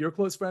 if your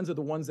close friends are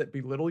the ones that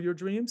belittle your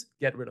dreams,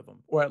 get rid of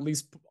them, or at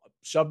least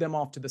shove them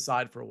off to the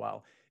side for a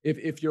while.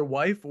 If your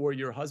wife or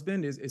your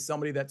husband is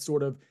somebody that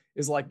sort of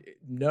is like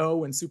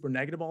no and super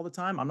negative all the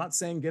time, I'm not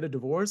saying get a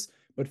divorce,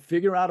 but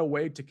figure out a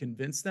way to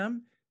convince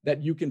them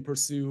that you can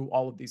pursue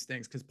all of these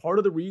things. Because part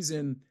of the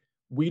reason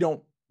we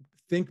don't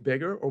think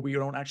bigger, or we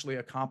don't actually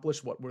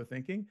accomplish what we're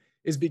thinking,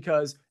 is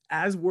because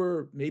as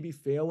we're maybe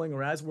failing,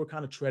 or as we're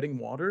kind of treading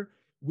water,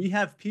 we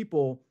have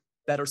people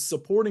that are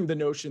supporting the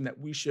notion that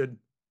we should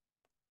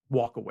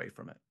walk away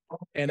from it.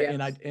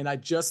 Yes. And I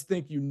just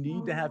think you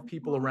need to have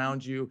people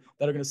around you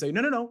that are going to say, no,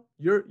 no, no,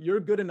 you're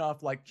good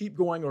enough. Like, keep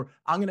going, or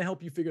I'm going to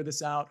help you figure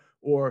this out,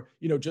 or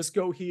just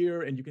go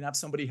here and you can have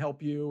somebody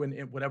help you,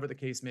 and whatever the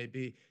case may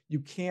be. You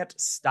can't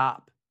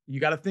stop. You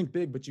got to think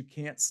big, but you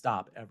can't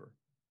stop ever.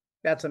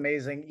 That's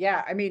amazing.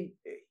 Yeah. I mean,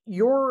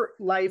 your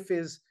life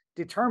is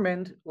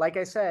determined, like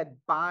I said,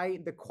 by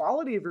the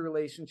quality of your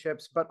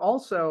relationships, but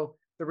also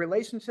the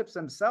relationships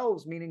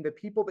themselves, meaning the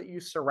people that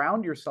you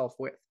surround yourself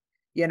with.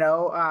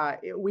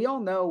 We all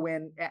know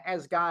when,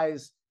 as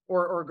guys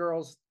or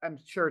girls, I'm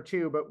sure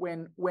too, but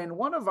when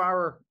one of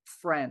our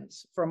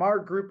friends from our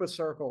group of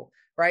circle,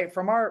 right,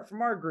 from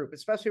our group,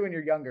 especially when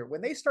you're younger,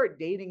 when they start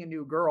dating a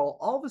new girl,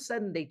 all of a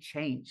sudden they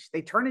change.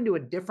 They turn into a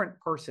different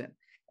person.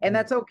 And Mm.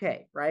 that's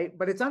okay, right?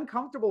 But it's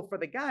uncomfortable for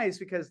the guys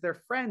because their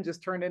friend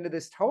just turned into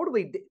this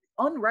totally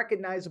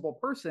unrecognizable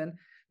person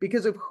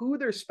because of who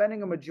they're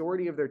spending a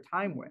majority of their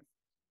time with.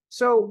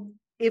 So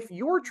if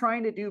you're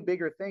trying to do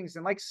bigger things,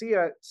 and like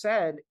Sia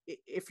said,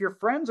 if your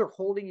friends are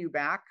holding you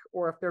back,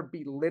 or if they're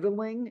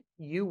belittling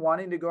you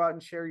wanting to go out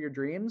and share your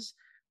dreams,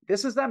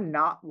 this is them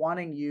not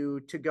wanting you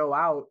to go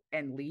out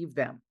and leave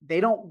them. They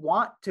don't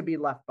want to be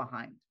left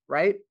behind,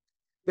 right?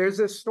 There's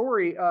this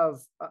story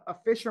of a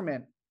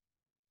fisherman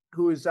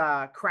who's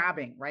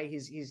crabbing, right?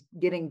 He's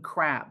getting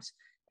crabs,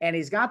 and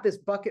he's got this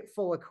bucket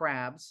full of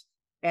crabs.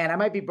 And I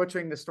might be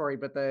butchering the story,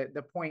 but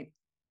the point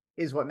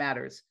is what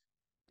matters.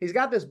 He's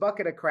got this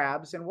bucket of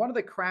crabs, and one of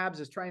the crabs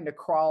is trying to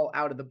crawl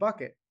out of the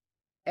bucket.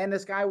 And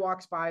this guy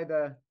walks by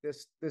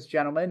this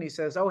gentleman. He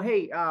says, "Oh,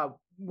 hey,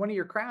 one of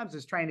your crabs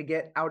is trying to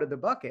get out of the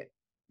bucket."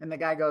 And the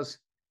guy goes,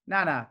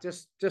 "Nah, nah,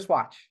 just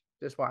watch.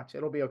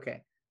 It'll be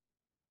okay."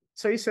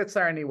 So he sits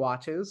there and he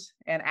watches.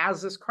 And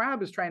as this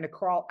crab is trying to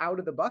crawl out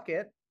of the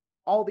bucket,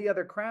 all the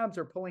other crabs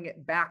are pulling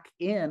it back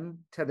in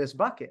to this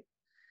bucket.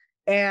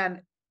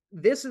 And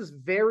this is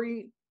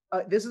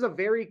this is a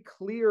very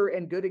clear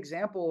and good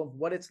example of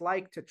what it's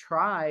like to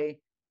try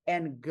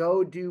and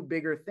go do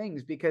bigger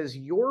things, because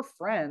your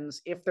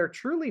friends, if they're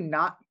truly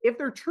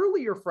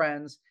your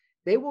friends,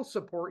 they will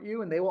support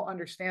you and they will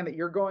understand that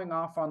you're going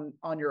off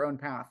on your own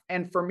path.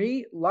 And for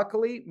me,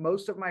 luckily,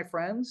 most of my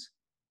friends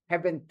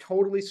have been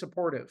totally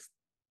supportive.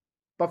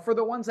 But for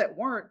the ones that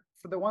weren't,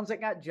 for the ones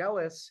that got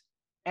jealous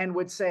and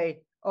would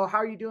say, "Oh, how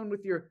are you doing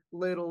with your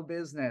little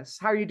business?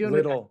 How are you doing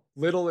with that?"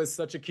 Little is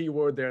such a key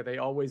word there. They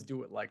always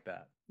do it like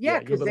that. Yeah, Yeah,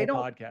 your because they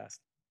little don't, podcast.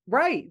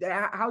 right.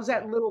 How's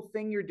that Yeah. little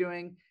thing you're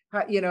doing?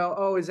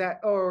 Oh, is that,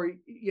 or,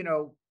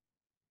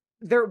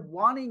 they're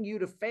wanting you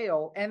to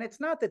fail. And it's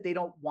not that they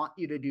don't want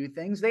you to do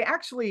things. They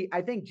actually,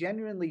 I think,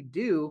 genuinely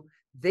do.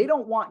 They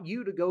don't want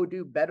you to go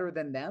do better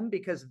than them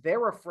because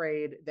they're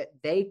afraid that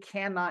they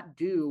cannot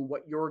do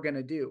what you're going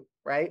to do.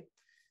 Right.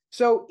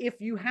 So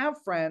if you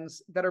have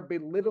friends that are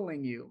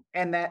belittling you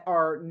and that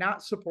are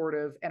not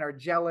supportive and are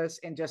jealous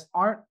and just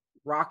aren't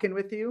rocking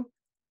with you,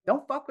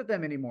 don't fuck with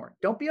them anymore.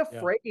 Don't be Yeah.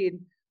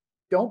 afraid.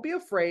 Don't be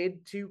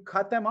afraid to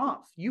cut them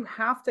off. You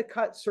have to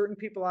cut certain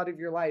people out of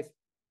your life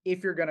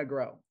if you're going to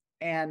grow.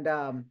 And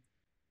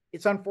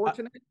it's I,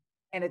 unfortunate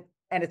and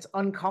it's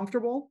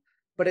uncomfortable,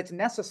 but it's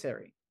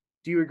necessary.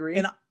 Do you and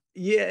agree?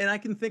 yeah, and I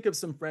can think of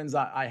some friends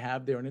I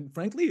have there, and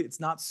frankly,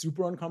 it's not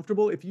super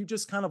uncomfortable if you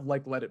just kind of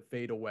like let it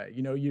fade away.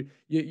 You know, you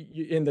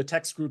in the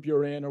text group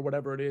you're in or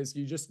whatever it is,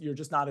 you're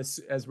just not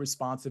as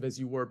responsive as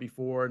you were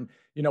before. And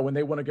you know, when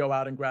they want to go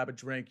out and grab a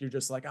drink, you're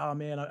just like, oh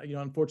man, you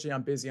know, unfortunately,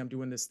 I'm busy, I'm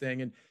doing this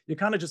thing, and you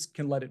kind of just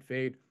can let it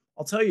fade.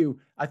 I'll tell you,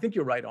 I think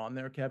you're right on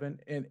there, Kevin,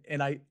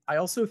 and I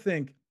also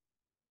think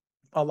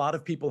a lot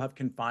of people have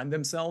confined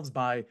themselves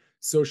by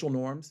social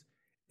norms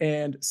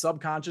and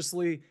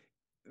subconsciously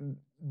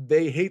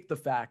they hate the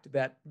fact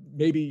that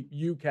maybe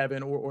you,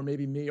 Kevin, or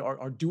maybe me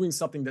are doing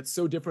something that's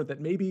so different that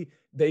maybe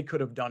they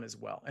could have done as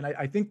well. And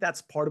I think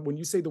that's part of when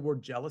you say the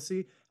word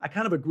jealousy, I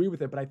kind of agree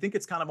with it, but I think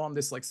it's kind of on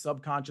this like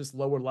subconscious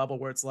lower level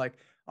where it's like,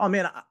 oh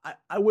man,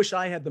 I wish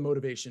I had the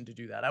motivation to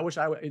do that. I wish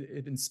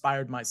it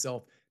inspired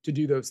myself to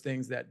do those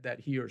things that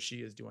he or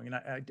she is doing. And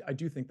I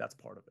do think that's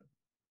part of it.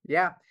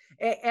 Yeah.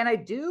 And I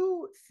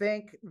do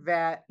think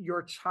that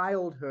your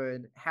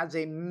childhood has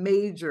a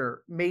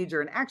major,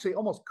 and actually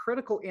almost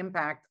critical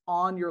impact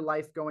on your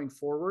life going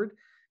forward.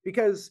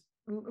 Because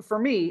for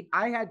me,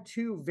 I had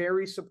two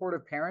very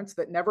supportive parents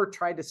that never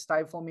tried to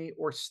stifle me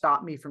or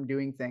stop me from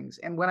doing things.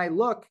 And when I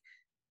look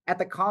at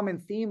the common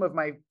theme of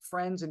my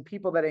friends and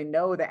people that I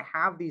know that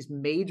have these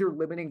major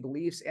limiting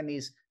beliefs and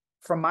these,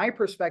 from my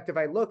perspective,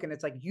 I look and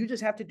it's like, you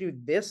just have to do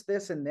this,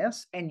 this, and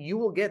this, and you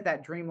will get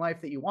that dream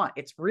life that you want.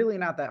 It's really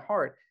not that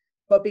hard.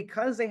 But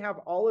because they have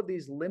all of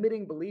these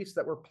limiting beliefs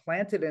that were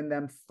planted in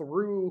them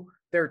through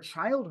their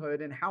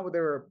childhood and how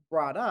they were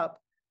brought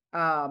up,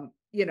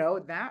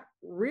 that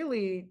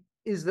really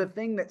is the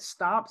thing that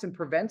stops and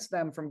prevents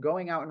them from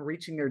going out and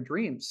reaching their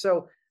dreams.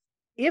 So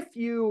if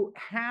you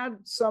had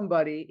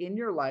somebody in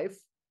your life,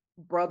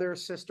 brother,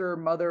 sister,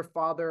 mother,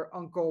 father,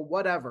 uncle,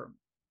 whatever,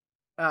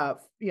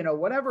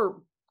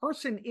 whatever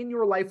person in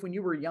your life when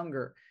you were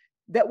younger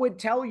that would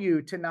tell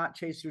you to not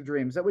chase your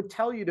dreams, that would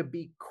tell you to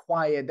be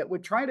quiet, that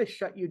would try to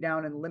shut you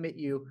down and limit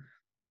you,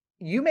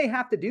 you may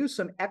have to do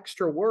some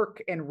extra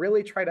work and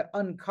really try to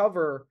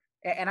uncover.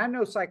 And I'm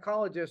no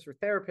psychologist or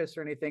therapist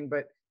or anything,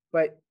 but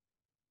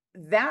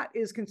that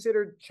is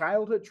considered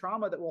childhood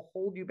trauma that will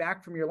hold you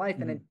back from your life.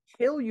 And Mhm.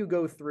 until you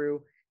go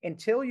through,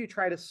 until you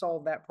try to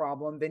solve that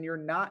problem, then you're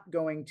not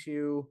going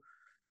to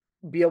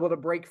be able to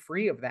break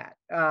free of that.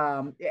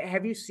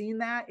 Have you seen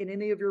that in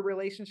any of your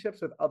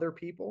relationships with other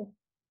people?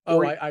 Oh,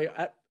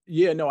 Or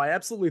yeah, no, I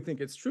absolutely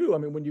think it's true. I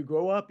mean, when you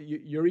grow up,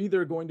 you're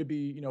either going to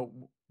be, you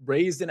know,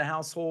 raised in a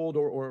household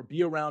or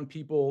be around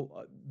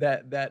people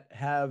that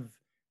have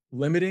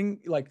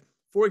limiting, like,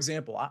 for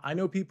example, I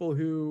know people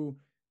who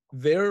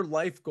their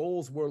life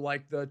goals were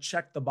like the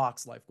check the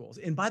box life goals.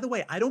 And by the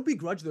way, I don't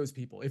begrudge those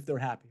people if they're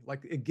happy.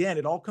 Like, again,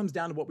 it all comes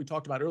down to what we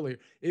talked about earlier.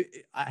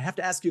 I have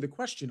to ask you the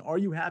question, are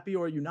you happy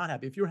or are you not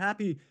happy? If you're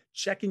happy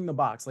checking the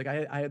box, like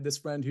I had this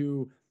friend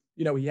who,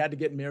 you know, he had to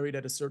get married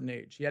at a certain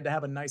age. He had to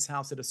have a nice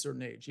house at a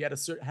certain age. He had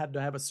to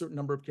have a certain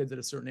number of kids at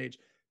a certain age.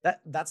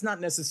 That's not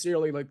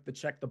necessarily like the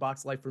check the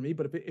box life for me,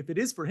 but if it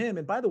is for him,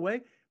 and by the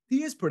way,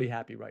 he is pretty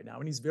happy right now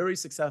and he's very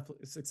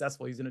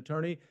successful. He's an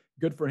attorney,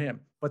 good for him.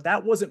 But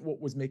that wasn't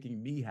what was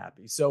making me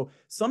happy. So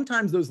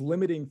sometimes those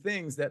limiting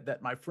things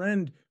that my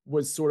friend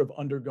was sort of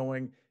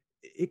undergoing,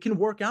 it can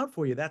work out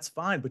for you. That's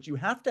fine, but you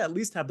have to at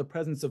least have the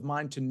presence of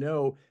mind to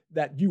know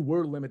that you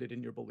were limited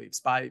in your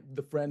beliefs by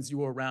the friends you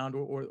were around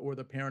or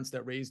the parents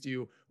that raised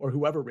you or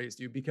whoever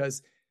raised you,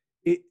 because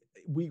it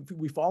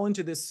we fall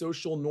into this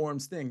social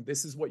norms thing.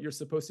 This is what you're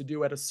supposed to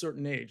do at a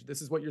certain age.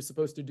 This is what you're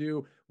supposed to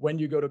do when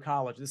you go to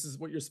college. This is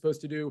what you're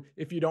supposed to do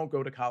if you don't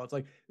go to college.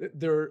 Like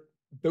there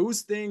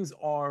those things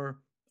are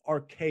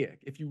archaic.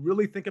 If you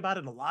really think about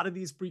it, a lot of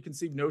these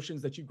preconceived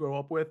notions that you grow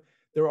up with,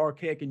 they're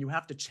archaic and you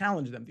have to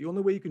challenge them. The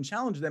only way you can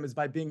challenge them is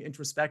by being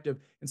introspective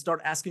and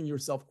start asking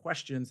yourself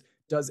questions.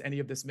 Does any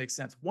of this make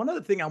sense? One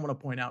other thing I want to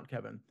point out,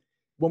 Kevin,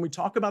 when we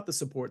talk about the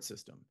support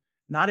system,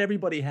 not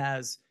everybody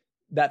has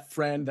that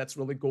friend that's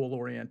really goal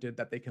oriented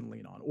that they can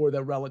lean on, or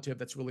the relative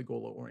that's really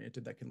goal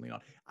oriented that can lean on.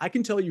 I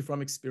can tell you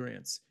from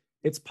experience,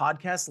 it's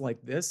podcasts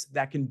like this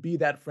that can be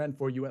that friend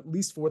for you, at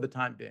least for the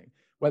time being.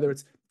 Whether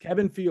it's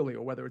Kevin Feely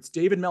or whether it's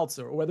David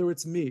Meltzer or whether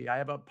it's me, I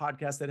have a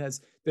podcast that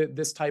has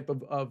this type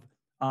of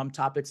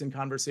topics in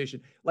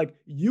conversation. Like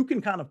you can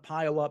kind of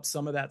pile up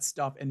some of that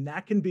stuff, and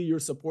that can be your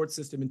support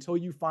system until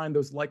you find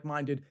those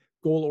like-minded,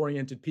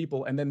 goal-oriented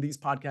people. And then these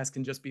podcasts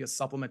can just be a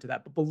supplement to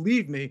that. But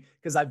believe me,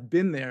 because I've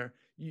been there,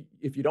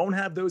 if you don't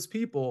have those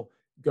people,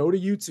 go to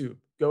YouTube,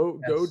 go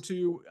yes,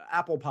 to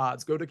Apple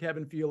Pods, go to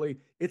Kevin Feely.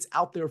 It's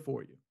out there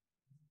for you.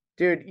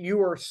 dude,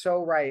 you are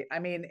so right. I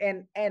mean,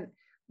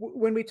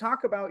 when we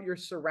talk about your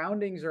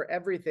surroundings or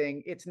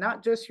everything, it's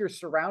not just your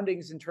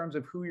surroundings in terms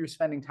of who you're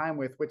spending time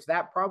with, which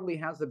that probably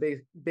has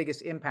the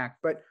biggest impact,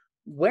 but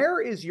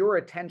where is your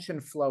attention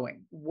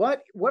flowing?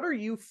 What are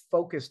you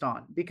focused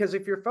on? Because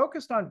if you're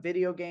focused on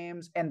video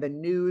games and the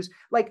news,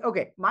 like,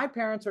 okay, my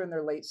parents are in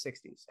their late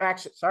 60s,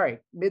 actually, sorry,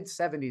 mid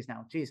 70s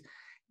now. Geez.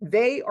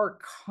 they are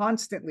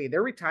constantly,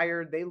 they're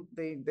retired.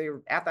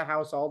 They're at the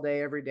house all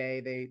day, every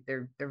day.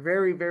 They're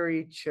very,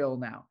 very chill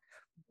now.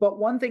 But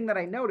one thing that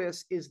I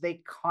notice is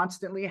they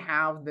constantly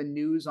have the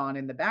news on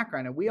in the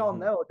background. And we all Mhm.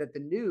 know that the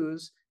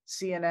news,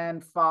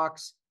 CNN,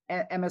 Fox,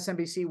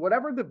 MSNBC,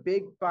 whatever the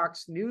big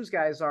Fox news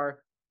guys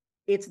are,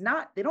 it's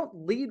not, they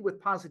don't lead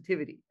with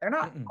positivity. They're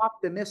not Mm-mm.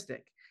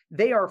 optimistic.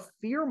 They are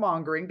fear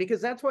mongering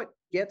because that's what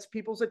gets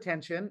people's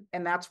attention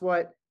and that's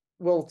what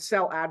will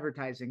sell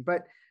advertising.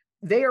 But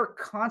they are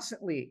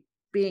constantly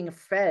being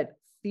fed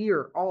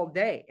fear all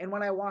day. And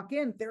when I walk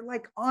in, they're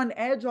like on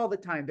edge all the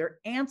time. They're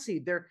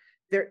antsy.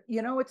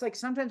 It's like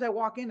sometimes I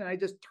walk in and I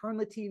just turn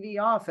the TV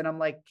off and I'm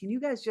like, can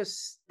you guys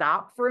just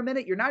stop for a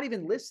minute? You're not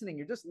even listening.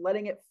 You're just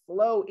letting it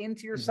flow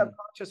into your Mhm.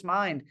 subconscious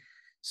mind.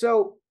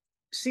 So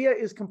Sia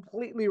is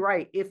completely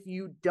right. If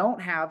you don't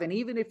have, and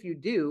even if you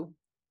do,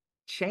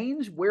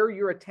 change where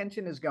your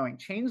attention is going,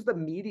 change the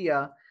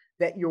media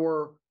that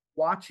you're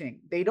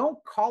watching. They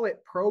don't call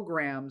it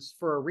programs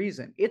for a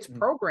reason. It's Mhm.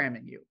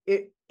 programming you.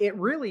 It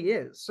really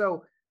is.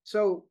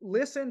 So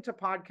listen to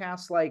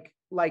podcasts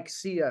like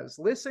Sia's,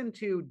 listen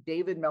to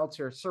David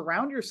Meltzer,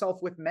 surround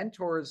yourself with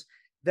mentors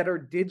that are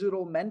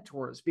digital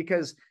mentors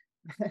because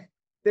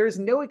there's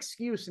no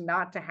excuse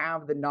not to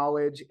have the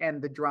knowledge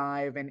and the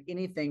drive and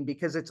anything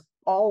because it's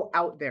all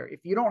out there.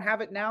 If you don't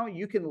have it now,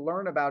 you can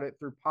learn about it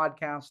through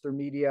podcasts or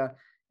media.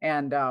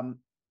 And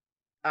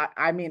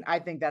I mean, I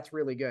think that's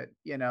really good.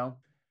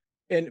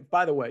 And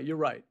by the way, you're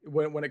right.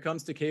 When it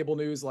comes to cable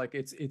news, like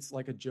it's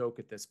like a joke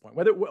at this point.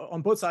 Whether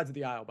on both sides of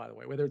the aisle, by the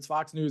way, whether it's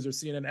Fox News or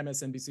CNN,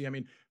 MSNBC. I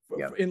mean,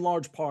 Yep. in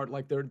large part,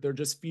 like they're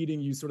just feeding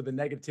you sort of the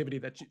negativity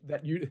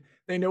that you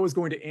they know is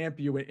going to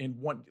amp you and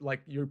want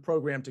like your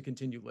program to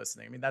continue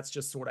listening. I mean, that's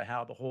just sort of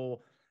how the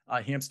whole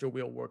hamster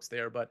wheel works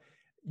there. But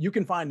you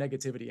can find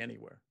negativity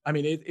anywhere. I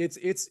mean,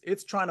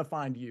 it's trying to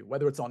find you,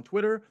 whether it's on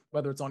Twitter,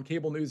 whether it's on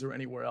cable news or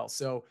anywhere else.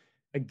 So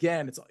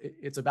again,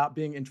 it's about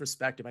being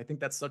introspective. I think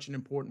that's such an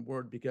important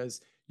word because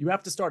you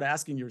have to start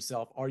asking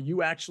yourself, are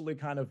you actually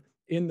kind of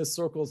in the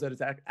circles that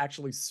is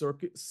actually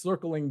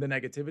circling the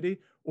negativity,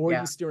 or are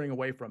Yeah. you steering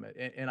away from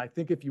it? And I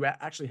think if you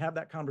actually have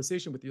that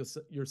conversation with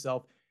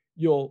yourself,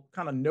 you'll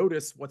kind of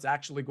notice what's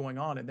actually going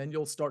on. And then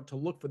you'll start to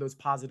look for those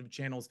positive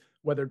channels,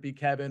 whether it be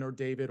Kevin or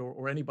David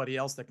or anybody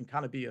else that can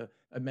kind of be a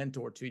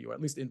mentor to you, or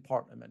at least in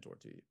part a mentor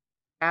to you.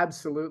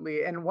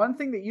 Absolutely. And one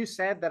thing that you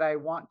said that I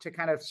want to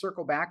kind of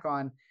circle back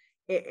on,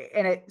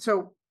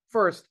 so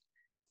first,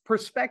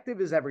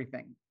 perspective is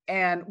everything.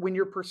 And when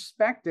your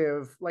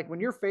perspective, like when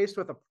you're faced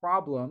with a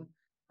problem,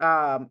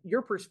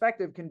 your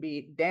perspective can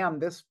be, damn,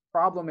 this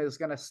problem is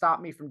going to stop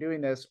me from doing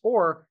this.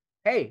 Or,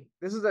 hey,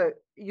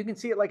 you can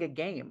see it like a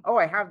game. Oh,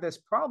 I have this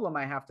problem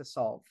I have to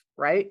solve,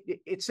 right?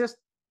 It's just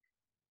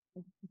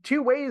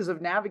two ways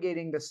of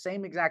navigating the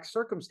same exact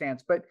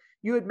circumstance. But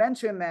you had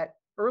mentioned that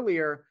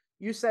earlier,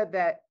 you said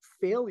that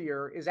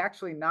failure is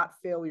actually not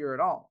failure at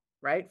all,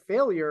 right?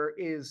 Failure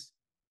is,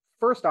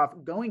 first off,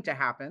 going to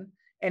happen.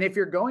 And if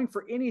you're going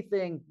for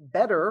anything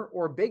better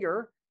or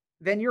bigger,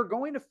 then you're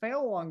going to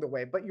fail along the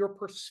way. But your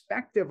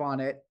perspective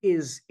on it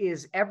is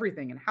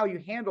everything. And how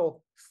you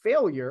handle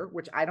failure,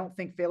 which I don't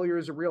think failure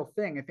is a real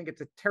thing. I think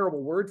it's a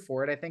terrible word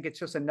for it. I think it's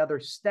just another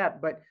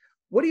step. But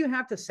what do you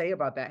have to say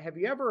about that? Have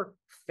you ever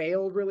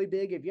failed really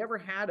big? Have you ever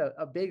had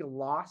a big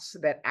loss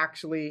that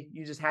actually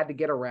you just had to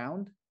get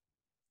around?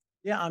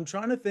 Yeah, I'm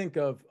trying to think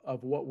of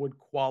what would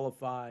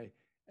qualify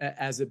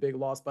as a big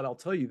loss, but I'll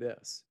tell you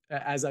this,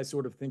 as I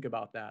sort of think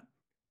about that.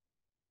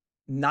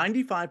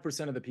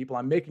 95% of the people,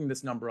 I'm making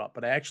this number up,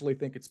 but I actually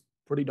think it's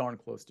pretty darn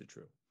close to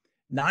true.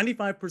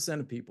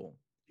 95% of people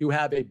who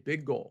have a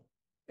big goal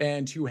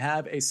and who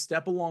have a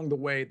step along the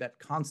way that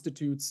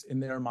constitutes in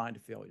their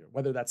mind failure,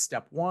 whether that's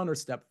step 1 or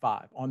step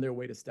 5 on their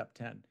way to step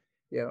 10,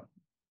 Yeah.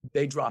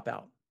 they drop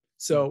out. Mm.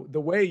 So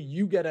the way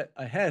you get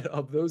ahead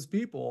of those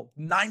people,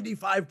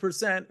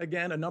 95%,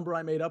 again, a number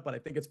I made up, but I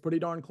think it's pretty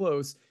darn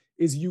close,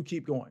 is you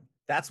keep going.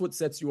 That's what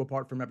sets you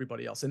apart from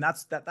everybody else. And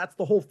that's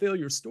the whole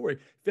failure story.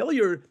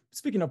 Failure,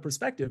 speaking of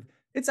perspective,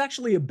 it's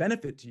actually a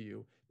benefit to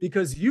you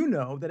because you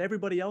know that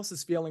everybody else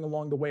is failing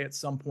along the way at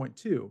some point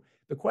too.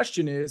 The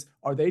question is,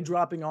 are they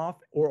dropping off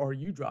or are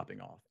you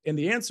dropping off? And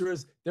the answer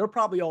is they're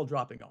probably all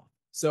dropping off.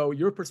 So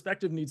your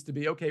perspective needs to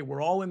be, okay,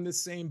 we're all in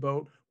this same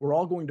boat. We're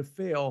all going to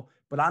fail,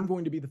 but I'm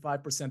going to be the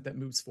 5% that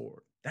moves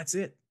forward. That's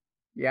it.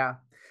 Yeah.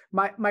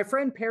 My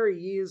friend Perry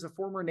Yee is a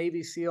former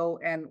Navy SEAL,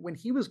 and when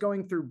he was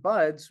going through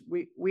BUDS,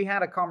 we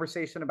had a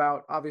conversation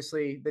about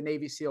obviously the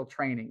Navy SEAL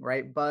training,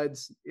 right?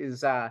 BUDS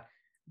is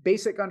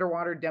basic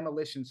underwater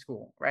demolition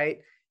school, right?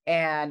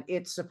 And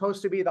it's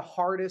supposed to be the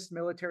hardest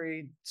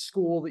military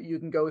school that you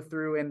can go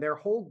through, and their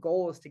whole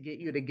goal is to get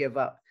you to give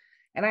up.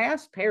 And I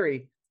asked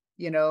Perry,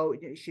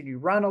 should you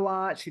run a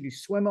lot? Should you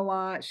swim a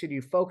lot? Should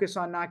you focus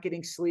on not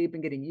getting sleep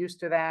and getting used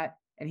to that?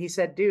 And he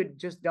said, dude,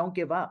 just don't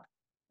give up,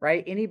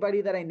 right?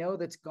 Anybody that I know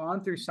that's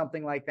gone through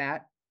something like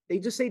that, they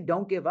just say,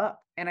 don't give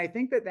up. And I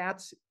think that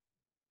that's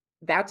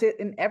it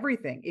in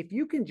everything. If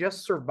you can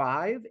just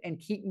survive and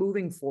keep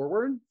moving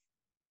forward,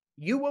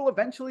 you will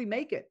eventually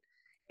make it.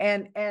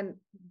 And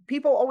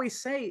people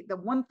always say the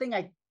one thing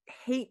I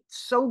hate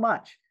so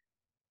much.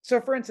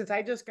 So for instance,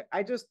 I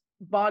just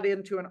bought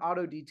into an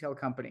auto detail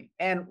company.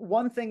 And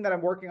one thing that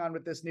I'm working on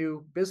with this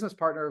new business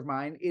partner of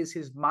mine is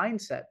his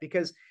mindset,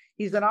 because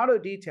he's an auto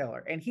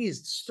detailer and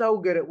he's so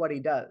good at what he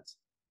does.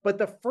 But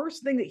the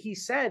first thing that he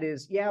said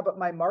is, yeah, but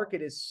my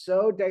market is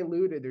so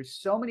diluted. There's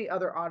so many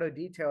other auto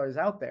detailers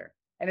out there.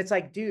 And it's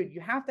like, dude,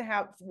 you have to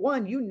have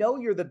one,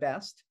 you're the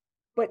best,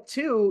 but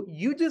two,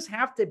 you just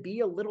have to be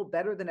a little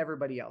better than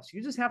everybody else.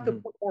 You just have to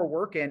put more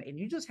work in, and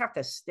you just have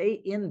to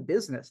stay in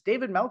business.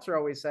 David Meltzer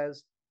always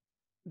says,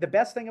 the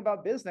best thing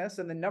about business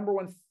and the number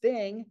one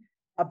thing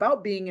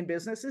about being in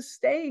business is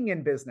staying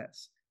in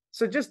business.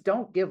 So just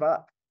don't give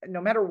up. No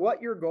matter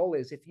what your goal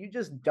is, if you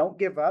just don't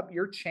give up,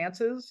 your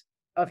chances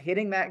of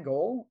hitting that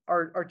goal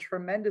are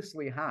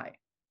tremendously high.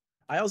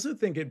 I also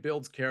think it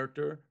builds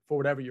character for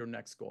whatever your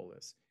next goal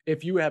is.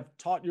 If you have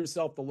taught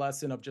yourself the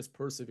lesson of just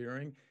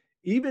persevering,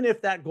 even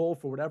if that goal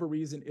for whatever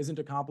reason isn't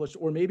accomplished,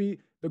 or maybe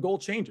the goal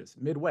changes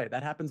midway,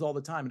 that happens all the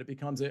time and it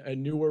becomes a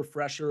newer,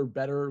 fresher,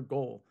 better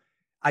goal.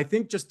 I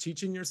think just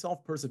teaching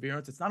yourself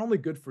perseverance, it's not only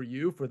good for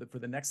you for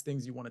the next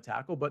things you want to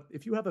tackle, but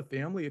if you have a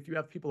family, if you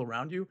have people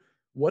around you,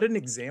 what an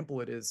example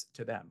it is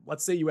to them.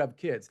 Let's say you have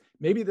kids.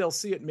 Maybe they'll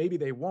see it, maybe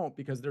they won't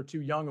because they're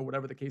too young or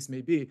whatever the case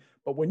may be.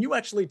 But when you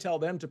actually tell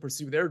them to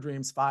pursue their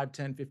dreams 5,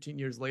 10, 15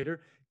 years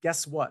later,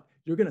 guess what?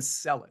 You're going to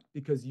sell it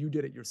because you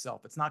did it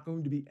yourself. It's not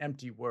going to be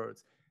empty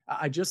words.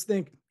 I just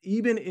think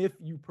even if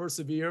you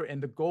persevere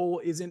and the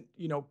goal isn't,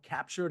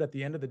 captured at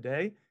the end of the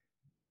day,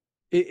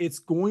 it's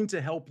going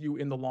to help you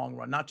in the long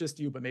run, not just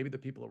you, but maybe the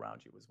people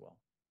around you as well.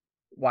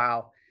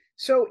 Wow.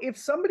 So if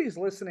somebody's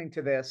listening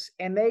to this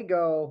and they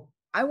go,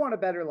 I want a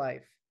better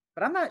life,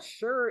 but I'm not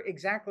sure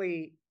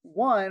exactly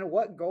one,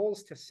 what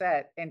goals to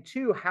set, and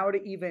two, how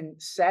to even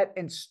set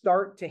and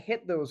start to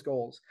hit those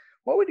goals,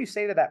 what would you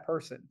say to that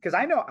person? Because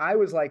I know I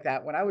was like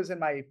that when I was in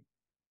my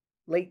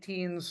late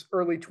teens,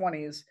 early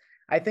 20s.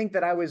 I think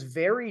that I was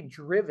very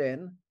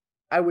driven.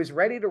 I was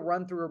ready to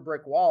run through a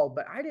brick wall,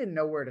 but I didn't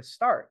know where to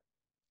start.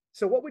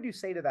 So what would you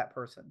say to that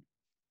person?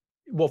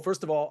 Well,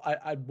 first of all,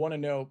 I want to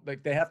know,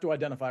 like, they have to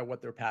identify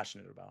what they're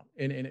passionate about.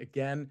 And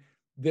again,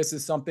 this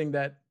is something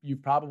that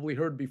you've probably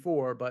heard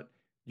before, but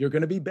you're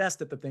going to be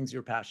best at the things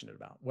you're passionate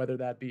about, whether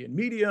that be in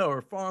media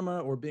or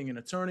pharma or being an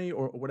attorney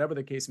or whatever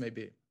the case may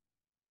be.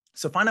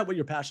 So find out what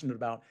you're passionate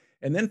about,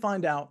 and then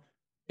find out,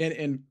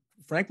 and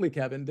frankly,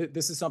 Kevin,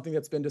 this is something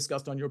that's been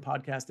discussed on your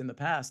podcast in the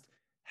past.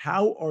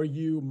 How are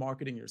you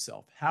marketing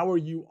yourself? How are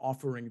you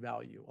offering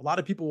value? A lot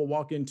of people will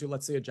walk into,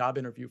 let's say, a job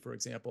interview, for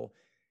example,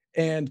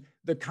 and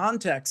the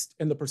context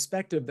and the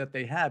perspective that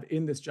they have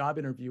in this job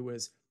interview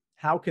is,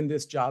 how can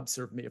this job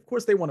serve me? Of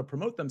course, they want to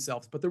promote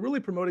themselves, but they're really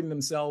promoting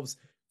themselves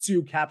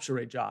to capture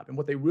a job. And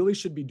what they really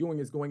should be doing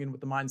is going in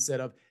with the mindset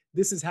of,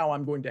 this is how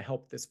I'm going to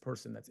help this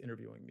person that's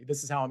interviewing me.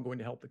 This is how I'm going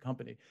to help the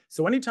company.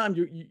 So anytime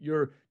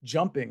you're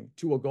jumping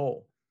to a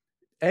goal,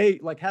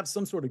 like, have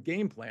some sort of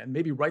game plan,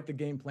 maybe write the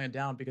game plan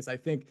down, because I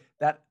think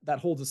that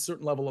holds a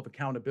certain level of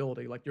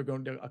accountability. Like, you're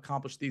going to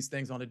accomplish these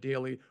things on a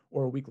daily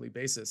or a weekly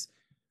basis.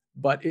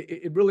 But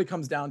it really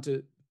comes down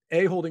to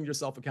A, holding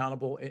yourself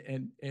accountable,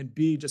 and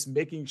B, just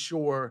making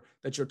sure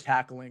that you're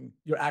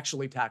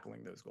actually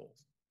tackling those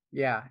goals.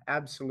 Yeah,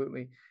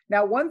 absolutely.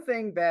 Now, one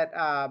thing that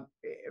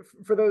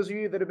for those of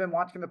you that have been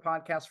watching the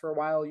podcast for a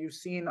while, you've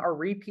seen our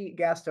repeat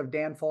guest of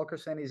Dan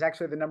Fulkerson. He's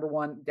actually the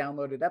 #1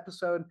 downloaded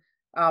episode.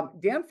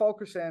 Dan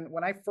Fulkerson,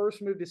 when I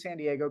first moved to San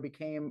Diego,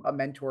 became a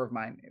mentor of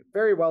mine.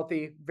 Very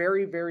wealthy,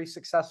 very, very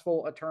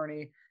successful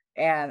attorney,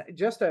 and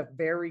just a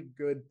very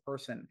good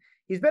person.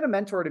 He's been a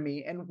mentor to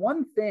me. And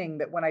one thing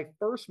that when I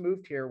first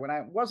moved here, when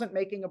I wasn't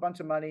making a bunch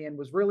of money and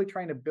was really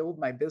trying to build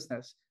my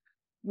business,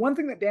 one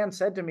thing that Dan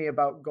said to me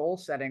about goal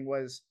setting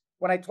was,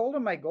 when I told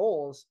him my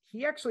goals,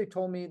 he actually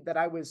told me that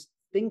I was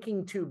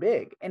thinking too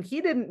big. And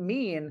he didn't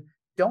mean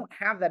don't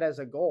have that as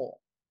a goal,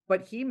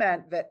 but he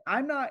meant that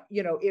I'm not,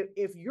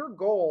 if your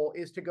goal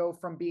is to go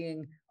from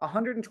being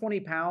 120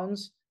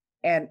 pounds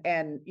and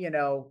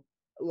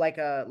like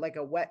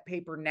a wet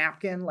paper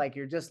napkin, like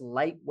you're just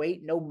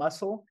lightweight, no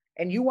muscle,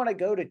 and you want to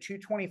go to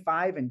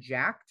 225 and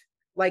jacked,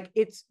 like,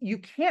 you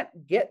can't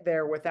get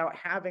there without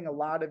having a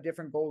lot of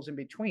different goals in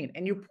between.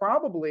 And you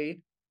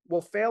probably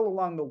will fail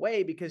along the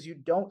way because you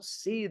don't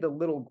see the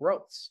little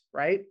growths,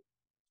 right?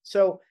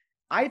 So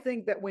I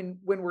think that when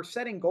we're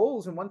setting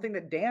goals, and one thing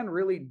that Dan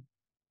really,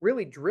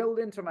 really drilled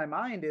into my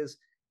mind is,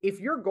 if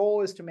your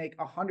goal is to make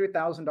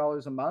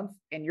 $100,000 a month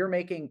and you're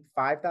making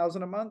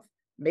 5,000 a month,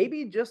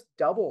 maybe just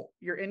double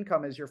your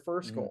income as your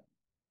first goal,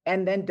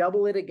 and then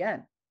double it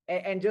again,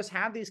 and just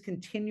have these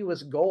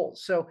continuous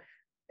goals. So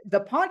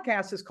the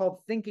podcast is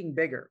called Thinking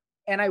Bigger.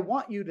 And I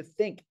want you to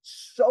think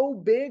so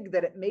big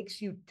that it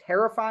makes you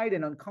terrified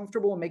and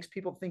uncomfortable and makes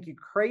people think you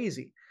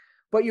crazy.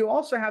 But you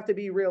also have to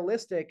be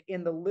realistic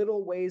in the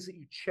little ways that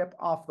you chip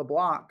off the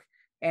block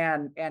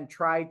and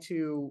try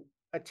to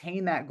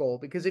attain that goal.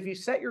 Because if you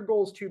set your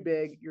goals too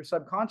big, your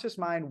subconscious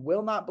mind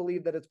will not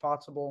believe that it's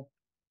possible,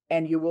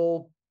 and you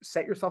will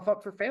set yourself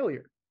up for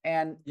failure.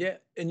 And Yeah,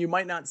 and you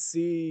might not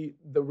see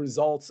the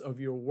results of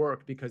your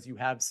work because you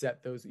haven't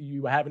set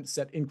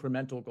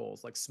incremental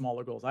goals, like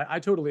smaller goals. I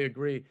totally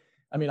agree.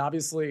 I mean,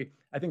 obviously,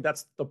 I think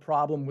that's the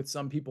problem with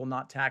some people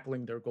not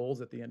tackling their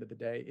goals at the end of the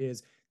day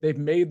is they've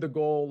made the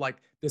goal like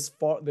this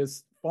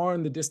far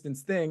in the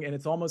distance thing, and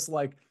it's almost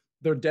like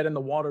they're dead in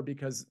the water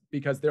because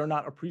they're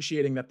not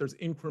appreciating that there's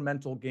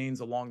incremental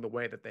gains along the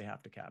way that they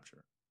have to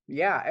capture.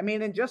 yeah, I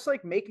mean, and just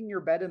like making your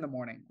bed in the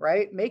morning,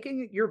 right?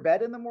 Making your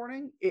bed in the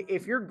morning,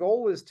 if your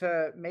goal is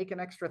to make an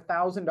extra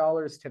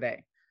 $1,000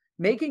 today,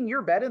 making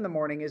your bed in the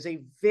morning is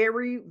a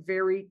very,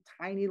 very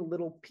tiny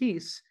little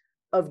piece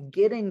of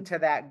getting to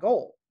that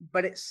goal,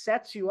 but it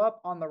sets you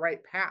up on the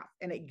right path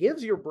and it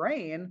gives your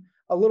brain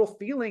a little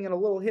feeling and a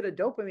little hit of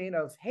dopamine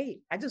of,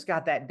 hey, I just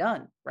got that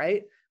done,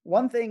 right?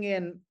 One thing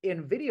in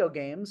video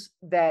games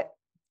that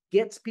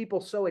gets people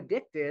so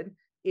addicted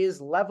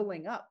is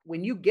leveling up.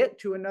 When you get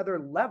to another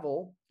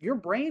level, your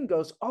brain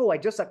goes, oh, I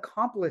just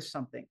accomplished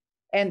something.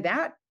 And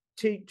that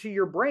to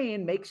your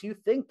brain makes you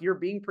think you're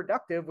being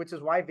productive, which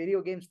is why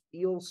video games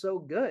feel so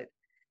good.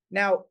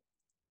 Now,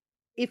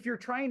 if you're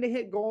trying to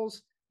hit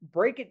goals,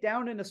 break it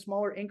down into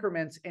smaller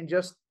increments and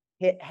just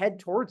head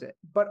towards it.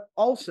 But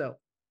also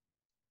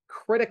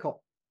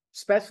critical,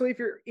 especially if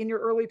you're in your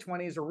early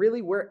 20s or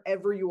really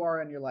wherever you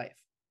are in your life.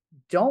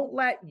 Don't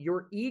let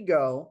your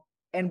ego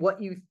and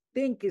what you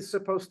think is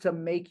supposed to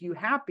make you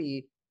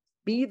happy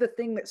be the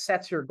thing that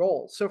sets your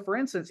goals. So, for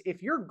instance,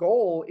 if your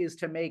goal is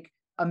to make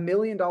 $1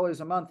 million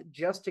a month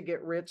just to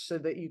get rich so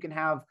that you can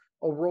have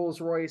a Rolls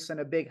Royce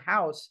and a big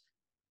house,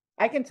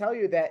 I can tell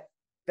you that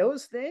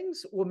those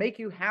things will make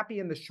you happy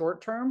in the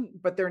short term,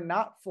 but they're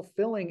not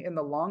fulfilling in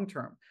the long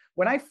term.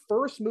 When I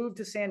first moved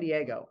to San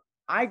Diego,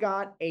 I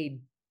got a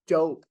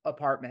dope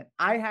apartment.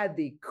 I had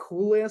the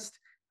coolest,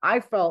 I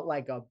felt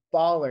like a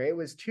baller. It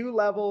was 2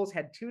 levels,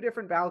 had 2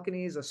 different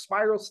balconies, a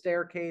spiral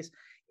staircase.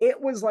 It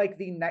was like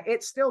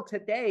it still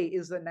today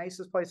is the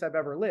nicest place I've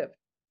ever lived.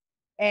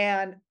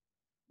 And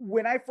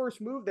when I first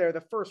moved there,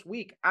 the first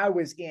week I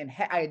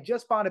had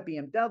just bought a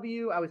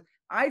BMW.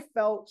 I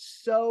felt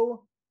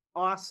so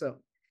awesome.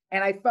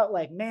 And I felt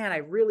like, man, I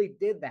really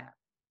did that.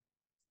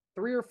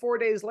 3 or 4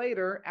 days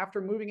later,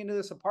 after moving into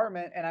this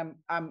apartment and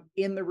I'm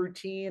in the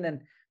routine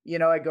and,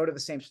 I go to the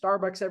same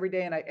Starbucks every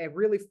day and I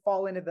really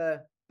fall into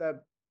the,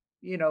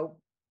 you know,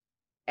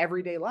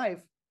 everyday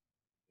life,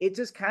 it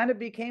just kind of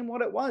became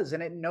what it was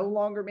and it no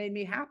longer made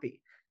me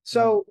happy. Mhm.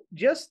 So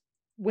just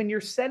when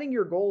you're setting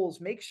your goals,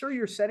 make sure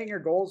you're setting your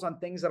goals on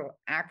things that'll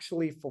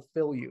actually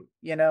fulfill you.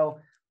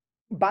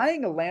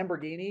 Buying a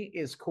Lamborghini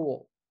is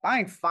cool.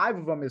 Buying 5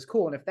 of them is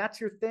cool. And if that's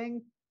your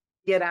thing,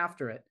 get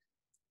after it.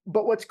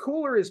 But what's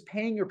cooler is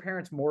paying your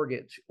parents'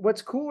 mortgage.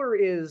 What's cooler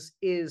is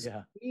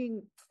Yeah.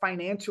 being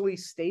financially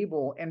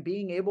stable and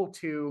being able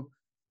to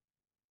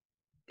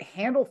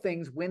handle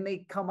things when they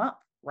come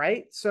up,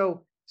 right?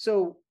 So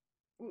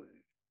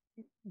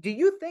do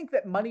you think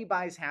that money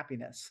buys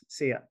happiness,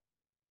 Sia?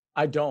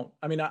 I don't.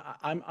 I mean,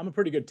 I'm a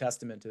pretty good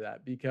testament to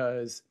that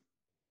because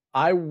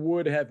I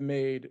would have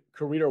made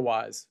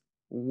career-wise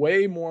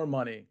way more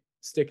money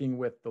sticking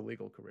with the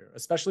legal career,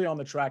 especially on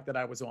the track that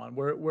I was on,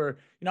 where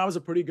I was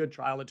a pretty good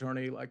trial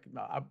attorney. Like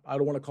I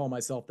don't want to call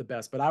myself the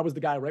best, but I was the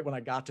guy right when I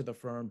got to the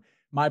firm.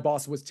 My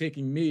boss was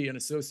taking me, an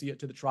associate,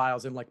 to the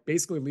trials and like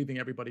basically leaving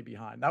everybody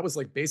behind. That was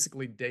like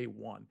basically day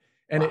one,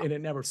 and Wow.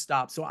 it never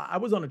stopped. So I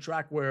was on a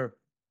track where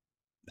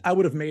I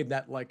would have made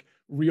that like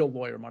real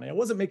lawyer money. I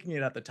wasn't making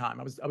it at the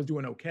time. I was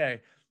doing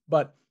okay,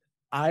 but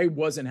I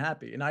wasn't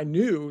happy, and I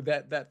knew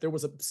that there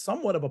was a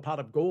somewhat of a pot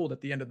of gold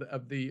at the end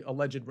of the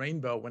alleged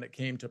rainbow when it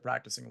came to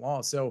practicing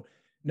law. So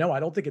no, I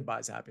don't think it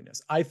buys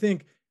happiness. I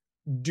think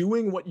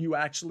doing what you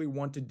actually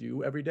want to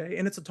do every day,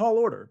 and it's a tall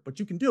order, but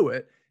you can do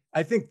it.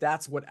 I think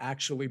that's what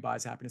actually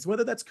buys happiness,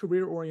 whether that's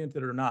career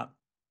oriented or not.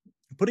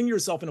 Putting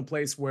yourself in a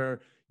place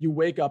where you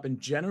wake up and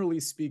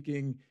generally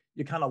speaking,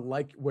 you kind of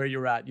like where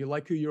you're at. You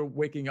like who you're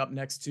waking up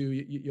next to.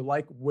 You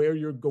like where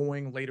you're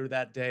going later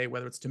that day,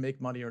 whether it's to make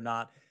money or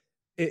not.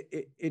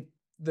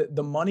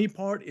 The money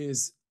part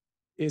is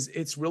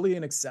it's really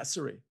an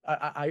accessory.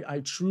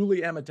 I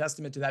truly am a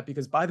testament to that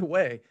because, by the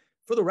way,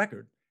 for the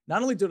record,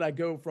 not only did I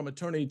go from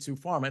attorney to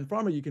pharma, and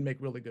pharma you can make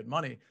really good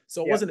money,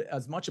 so it Yep. wasn't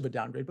as much of a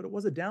downgrade, but it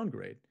was a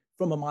downgrade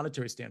from a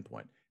monetary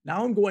standpoint.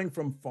 Now I'm going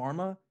from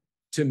pharma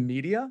to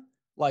media.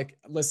 Like,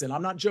 listen,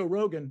 I'm not Joe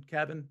Rogan,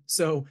 Kevin.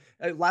 So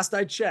last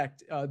I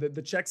checked,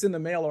 the checks in the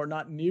mail are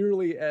not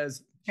nearly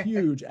as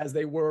huge as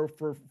they were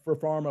for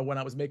pharma when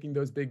I was making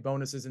those big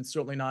bonuses, and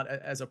certainly not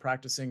as a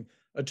practicing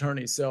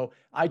attorney. So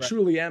I Right.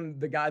 truly am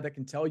the guy that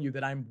can tell you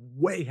that I'm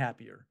way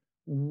happier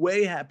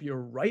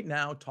right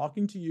now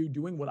talking to you,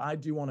 doing what I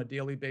do on a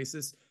daily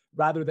basis,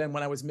 rather than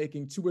when I was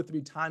making 2 or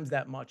 3 times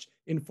that much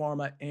in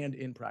pharma and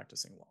in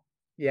practicing law.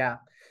 Yeah.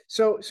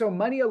 So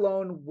money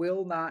alone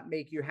will not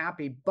make you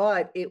happy,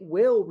 but it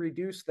will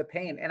reduce the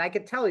pain. And I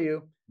can tell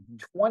you, Mhm.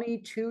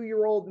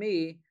 22-year-old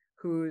me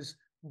who's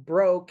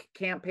broke,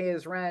 can't pay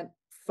his rent,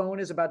 phone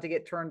is about to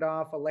get turned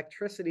off,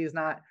 electricity is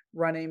not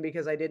running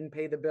because I didn't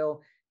pay the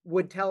bill,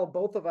 would tell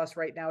both of us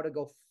right now to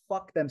go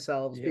fuck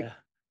themselves because Yeah.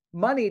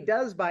 money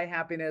does buy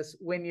happiness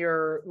when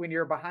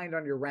you're behind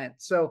on your rent.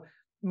 So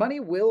money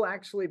will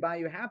actually buy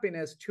you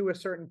happiness to a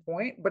certain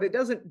point, but it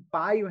doesn't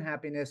buy you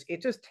happiness.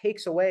 It just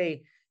takes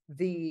away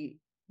the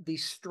the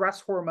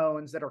stress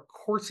hormones that are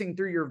coursing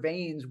through your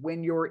veins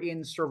when you're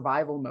in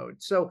survival mode.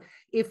 So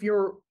if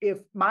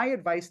my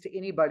advice to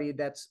anybody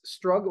that's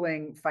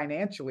struggling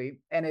financially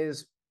and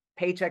is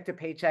paycheck to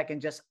paycheck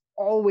and just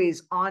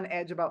always on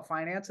edge about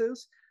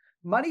finances,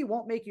 money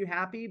won't make you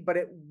happy, but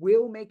it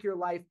will make your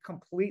life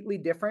completely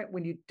different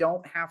when you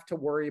don't have to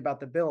worry about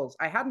the bills.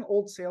 I had an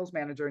old sales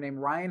manager named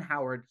Ryan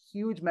Howard,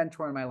 huge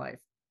mentor in my life.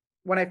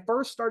 When I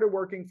first started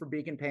working for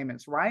Beacon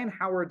Payments, Ryan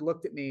Howard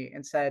looked at me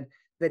and said,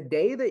 the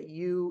day that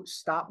you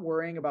stop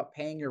worrying about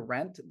paying your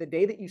rent, the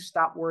day that you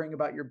stop worrying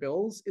about your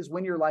bills is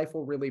when your life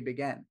will really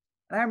begin.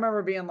 And I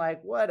remember being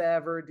like,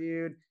 whatever,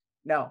 dude.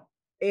 No,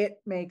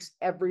 it makes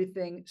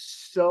everything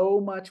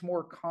so much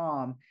more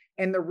calm.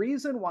 And the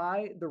reason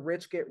why the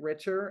rich get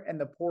richer and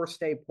the poor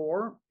stay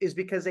poor is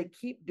because they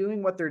keep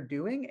doing what they're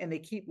doing and they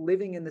keep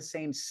living in the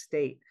same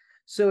state.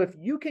 So if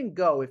you can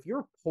go, if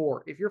you're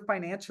poor, if you're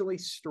financially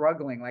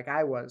struggling like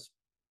I was,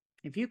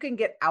 if you can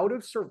get out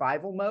of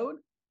survival mode,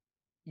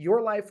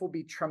 your life will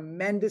be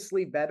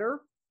tremendously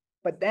better.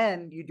 But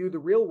then you do the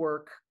real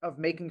work of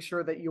making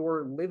sure that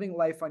you're living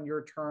life on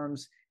your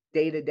terms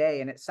day to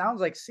day. And it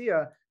sounds like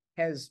Sia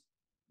has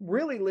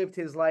really lived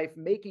his life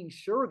making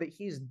sure that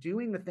he's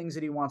doing the things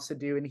that he wants to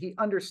do. And he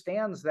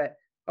understands that,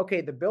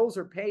 okay, the bills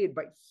are paid,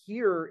 but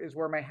here is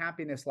where my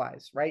happiness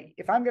lies, right?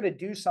 If I'm going to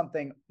do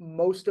something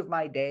most of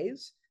my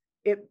days,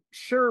 it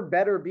sure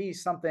better be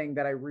something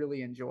that I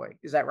really enjoy.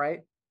 Is that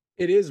right?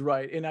 It is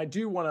right. And I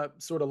do want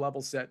to sort of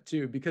level set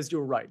too, because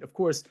you're right. Of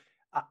course,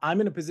 I'm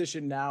in a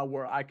position now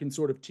where I can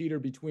sort of teeter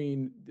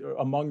between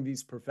among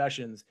these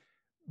professions.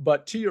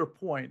 But to your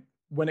point,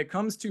 when it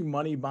comes to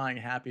money buying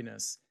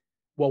happiness,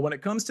 well, when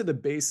it comes to the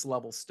base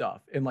level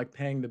stuff and like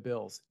paying the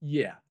bills,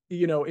 yeah,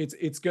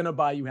 it's gonna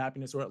buy you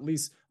happiness or at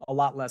least a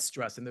lot less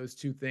stress. And those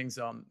two things,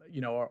 are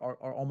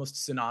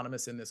almost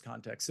synonymous in this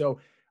context. So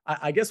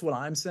I guess what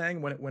I'm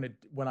saying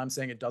when I'm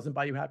saying it doesn't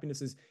buy you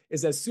happiness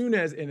is as soon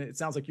as, and it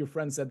sounds like your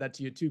friend said that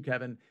to you too,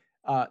 Kevin.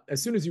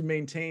 As soon as you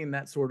maintain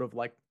that sort of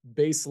like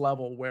base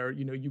level where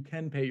you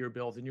can pay your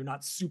bills and you're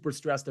not super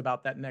stressed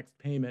about that next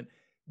payment,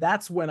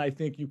 that's when I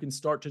think you can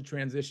start to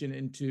transition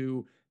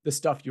into the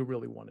stuff you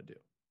really want to do.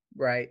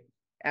 Right.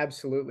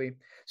 Absolutely.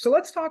 So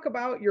let's talk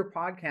about your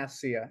podcast,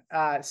 Sia.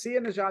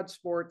 Sia Nejad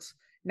Sports.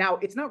 Now,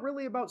 it's not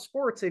really about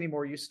sports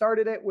anymore. You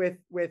started it with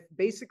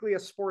basically a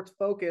sports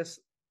focus,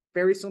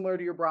 very similar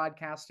to your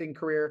broadcasting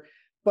career,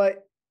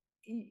 but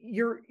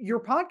your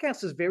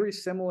podcast is very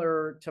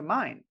similar to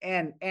mine.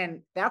 And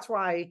that's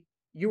why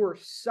you were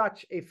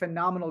such a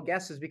phenomenal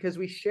guest, is because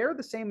we share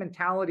the same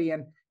mentality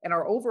and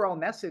our overall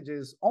message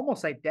is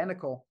almost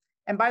identical.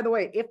 And by the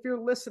way, if you're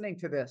listening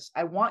to this,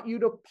 I want you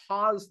to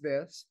pause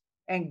this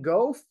and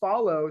go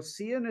follow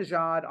Sia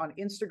Nejad on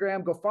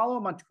Instagram. Go follow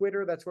him on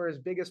Twitter. That's where his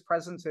biggest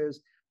presence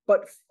is.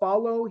 But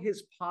follow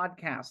his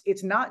podcast.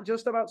 It's not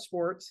just about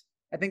sports.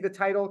 I think the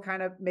title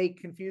kind of may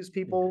confuse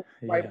people,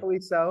 Yeah. rightfully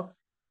so.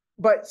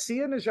 But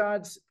Sia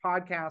Nejad's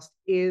podcast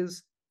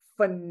is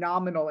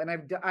phenomenal, and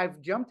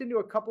I've jumped into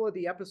a couple of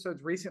the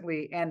episodes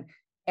recently, and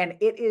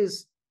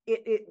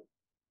it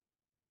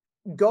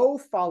go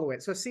follow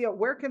it. So Sia,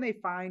 where can they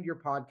find your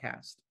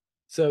podcast?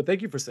 So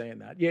thank you for saying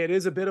that. Yeah, it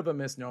is a bit of a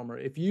misnomer.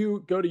 If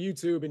you go to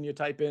YouTube and you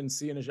type in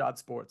Sia Nejad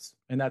Sports,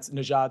 and that's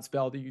Nejad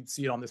spelled, you'd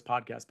see it on this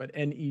podcast, but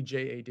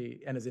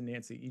Nejad, N as in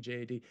Nancy,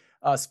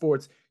 EJAD,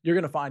 Sports, you're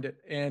going to find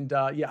it. And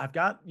yeah, I've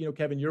got,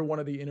 Kevin, you're one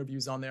of the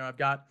interviews on there. I've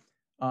got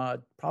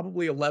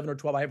probably 11 or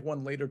 12. I have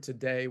one later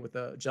today with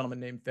a gentleman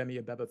named Femi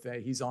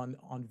Abebefe. He's on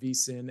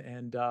VSIN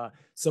and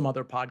some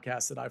other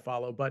podcasts that I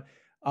follow. But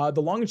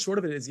the long and short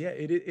of it is, yeah,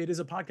 it is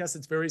a podcast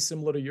that's very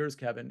similar to yours,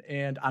 Kevin.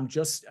 And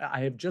I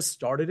have just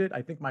started it.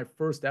 I think my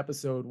first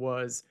episode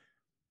was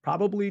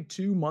probably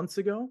 2 months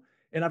ago.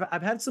 And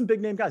I've had some big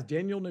name guys.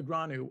 Daniel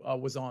Negreanu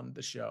was on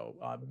the show.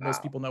 Most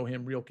Wow. people know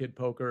him, Real Kid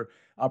Poker.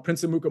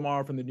 Prince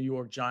Amukamara from the New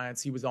York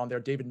Giants, he was on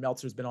there. David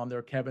Meltzer's been on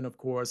there. Kevin, of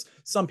course.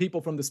 Some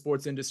people from the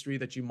sports industry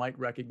that you might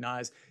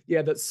recognize.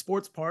 Yeah, the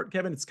sports part,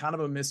 Kevin, it's kind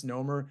of a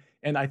misnomer.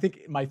 And I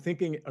think my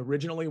thinking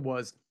originally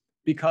was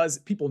because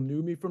people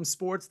knew me from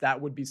sports,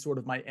 that would be sort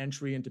of my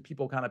entry into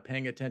people kind of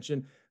paying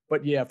attention.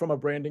 But yeah, from a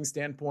branding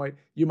standpoint,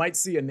 you might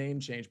see a name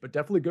change, but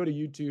definitely go to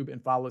YouTube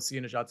and follow Sia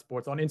Nejad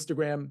Sports. On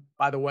Instagram,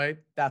 by the way,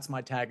 that's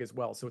my tag as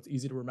well. So it's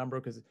easy to remember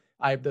because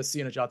I have the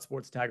Sia Nejad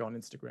Sports tag on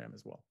Instagram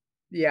as well.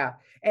 Yeah.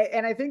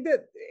 And I think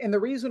that, and the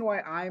reason why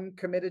I'm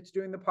committed to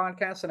doing the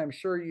podcast, and I'm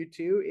sure you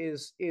too,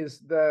 is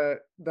the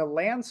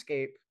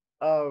landscape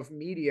of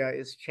media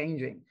is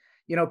changing.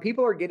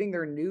 People are getting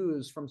their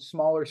news from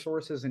smaller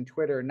sources in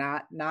Twitter,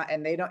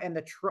 and they don't, and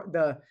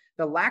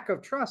the lack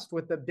of trust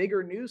with the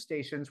bigger news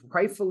stations,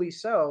 rightfully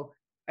so.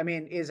 I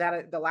mean,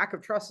 the lack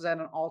of trust is at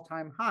an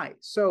all-time high.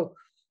 So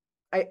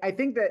I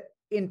think that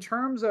in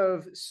terms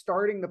of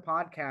starting the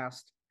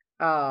podcast,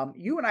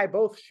 you and I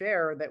both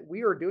share that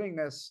we are doing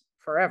this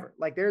forever.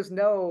 Like there's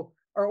no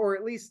or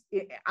at least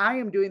I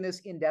am doing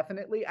this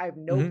indefinitely. I have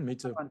no Me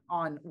too.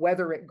 on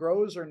whether it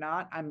grows or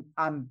not.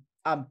 I'm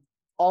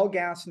all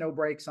gas, no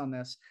brakes on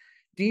this.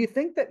 Do you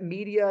think that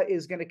media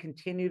is going to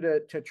continue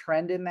to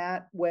trend in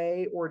that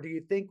way, or do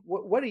you think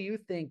what do you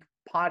think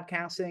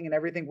podcasting and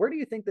everything? Where do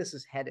you think this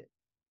is headed?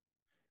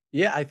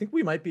 Yeah, I think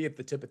we might be at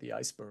the tip of the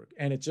iceberg,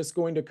 and it's just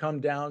going to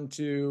come down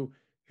to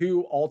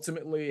who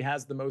ultimately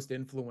has the most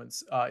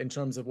influence in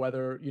terms of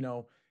whether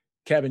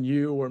Kevin,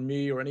 you or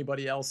me or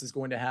anybody else is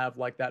going to have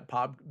like that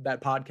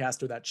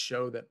podcast or that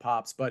show that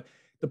pops. But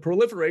the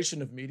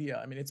proliferation of media,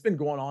 I mean, it's been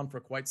going on for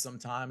quite some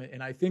time,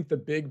 and I think the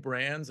big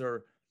brands,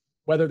 or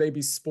whether they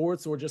be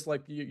sports or just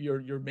like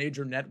your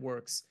major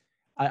networks,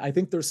 I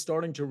think they're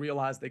starting to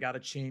realize they got to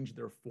change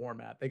their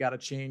format, they got to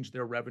change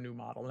their revenue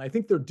model, and I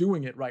think they're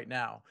doing it right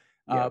now.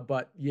 Yeah.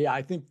 But yeah,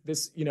 I think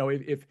this,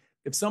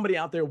 if somebody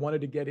out there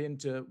wanted to get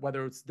into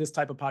whether it's this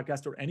type of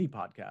podcast or any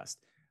podcast,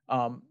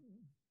 um,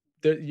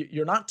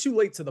 you're not too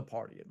late to the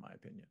party, in my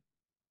opinion.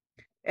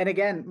 And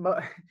again,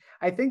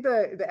 I think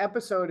the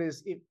episode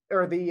is,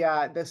 or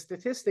the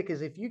statistic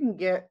is, if you can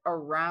get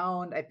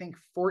around, I think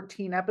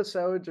 14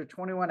 episodes or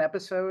 21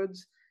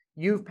 episodes,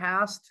 you've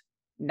passed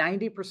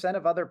 90%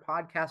 of other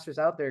podcasters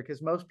out there,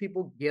 because most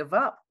people give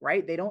up,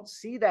 right? They don't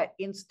see that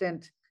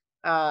instant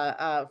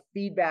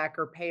feedback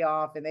or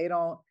payoff, and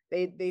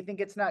they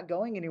think it's not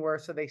going anywhere,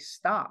 so they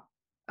stop.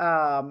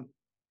 How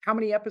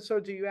many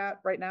episodes are you at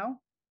right now?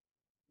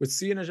 With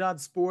Sia Nejad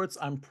Sports,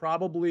 I'll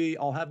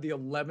have the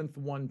 11th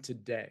one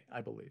today,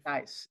 I believe.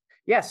 Nice.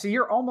 Yeah, so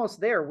you're almost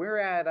there. We're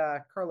at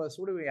Carlos,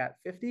 what are we at?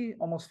 50?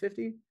 Almost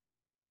 50? I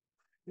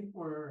think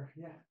we're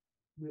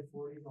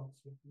mid-40s, almost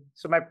 50.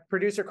 So my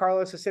producer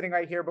Carlos is sitting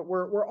right here, but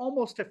we're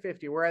almost to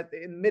 50. We're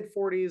in mid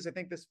 40s. I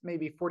think this may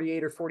be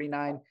 48 or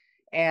 49.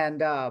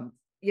 And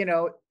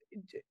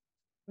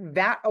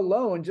that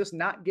alone, just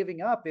not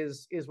giving up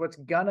is what's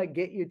gonna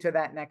get you to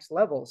that next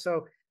level.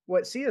 So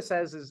what Sia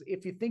says is,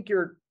 if you think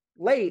you're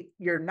late,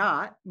 you're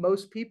not.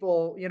 Most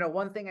people,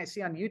 one thing I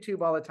see on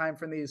YouTube all the time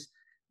from these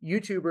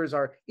YouTubers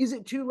are, is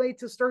it too late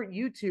to start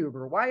YouTube,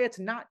 or why it's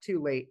not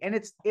too late? And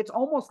it's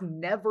almost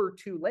never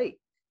too late.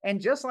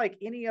 And just like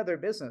any other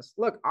business,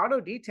 look, auto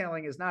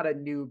detailing is not a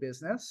new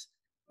business,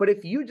 but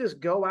if you just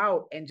go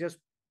out and just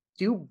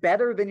do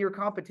better than your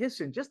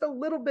competition, just a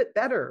little bit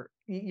better,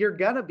 you're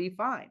gonna be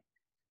fine.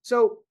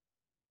 So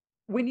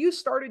when you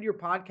started your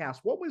podcast,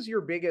 what was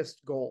your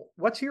biggest goal?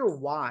 What's your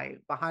why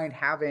behind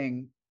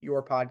having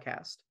your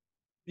podcast?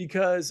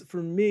 Because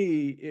for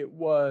me, it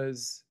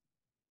was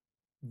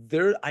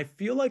I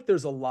feel like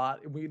there's a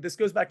lot. This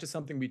goes back to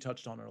something we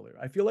touched on earlier.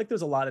 I feel like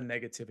there's a lot of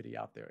negativity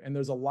out there, and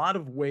there's a lot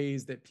of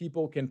ways that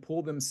people can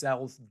pull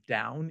themselves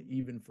down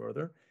even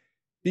further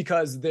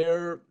because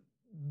they're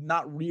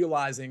not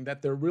realizing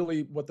that they're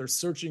really, what they're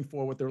searching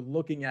for, what they're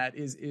looking at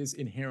is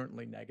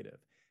inherently negative.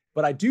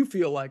 But I do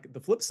feel like the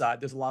flip side,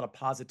 there's a lot of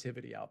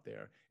positivity out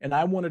there, and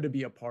I wanted to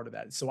be a part of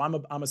that. So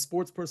I'm a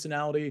sports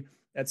personality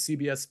at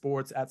CBS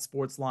Sports, at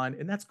Sportsline,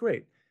 and that's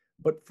great.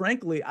 But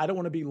frankly, I don't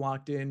want to be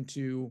locked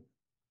into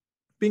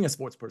being a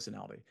sports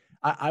personality.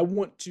 I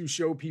want to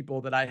show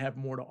people that I have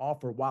more to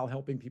offer while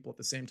helping people at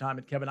the same time.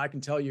 And Kevin, I can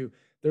tell you,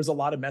 there's a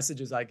lot of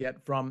messages I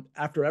get from,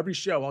 after every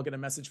show, I'll get a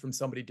message from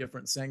somebody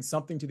different saying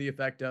something to the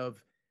effect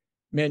of,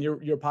 man,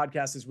 your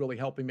podcast is really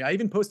helping me. I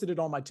even posted it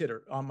on my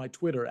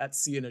Twitter at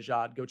Sia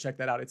Nejad. Go check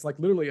that out. It's like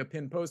literally a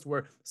pinned post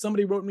where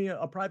somebody wrote me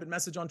a private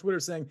message on Twitter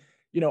saying,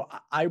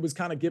 I was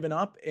kind of giving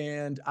up,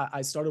 and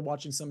I started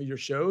watching some of your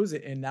shows,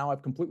 and now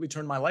I've completely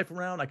turned my life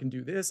around. I can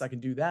do this, I can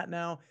do that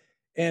now.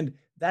 And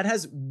that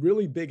has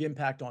really big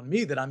impact on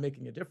me, that I'm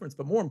making a difference.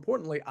 But more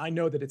importantly, I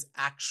know that it's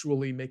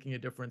actually making a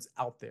difference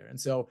out there. And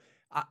so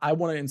I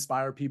want to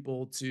inspire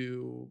people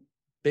to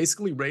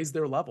basically raise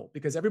their level,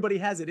 because everybody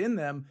has it in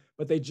them,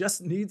 but they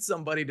just need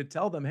somebody to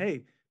tell them,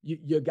 hey,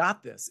 you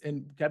got this.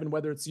 And Kevin,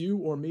 whether it's you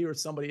or me or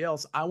somebody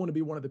else, I want to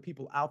be one of the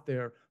people out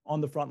there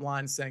on the front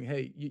line saying,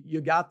 hey,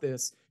 you got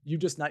this. You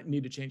just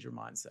need to change your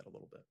mindset a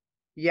little bit.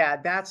 Yeah,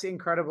 that's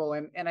incredible.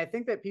 And I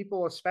think that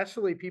people,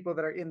 especially people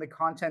that are in the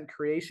content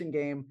creation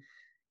game,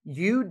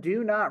 you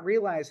do not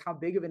realize how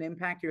big of an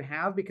impact you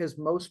have, because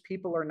most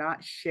people are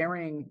not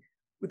sharing,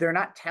 they're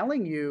not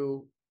telling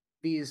you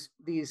these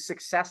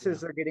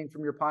successes they're getting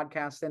from your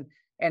podcast.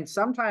 And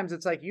sometimes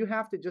it's like, you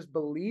have to just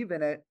believe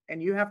in it,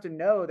 and you have to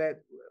know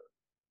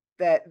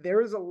that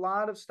there is a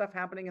lot of stuff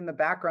happening in the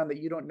background that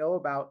you don't know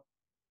about.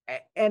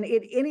 And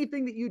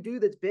anything that you do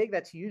that's big,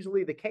 that's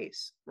usually the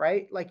case,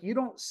 right? Like, you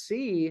don't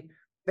see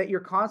that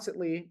you're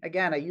constantly,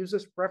 again, I use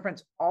this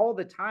reference all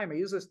the time. I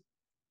use this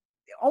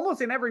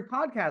almost in every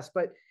podcast,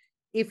 but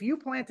if you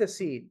plant a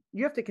seed,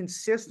 you have to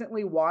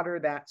consistently water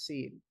that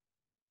seed,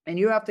 and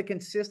you have to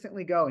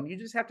consistently go, and you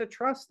just have to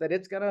trust that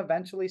it's going to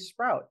eventually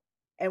sprout.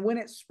 And when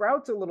it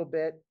sprouts a little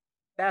bit,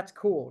 that's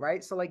cool,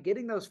 right? So like,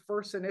 getting those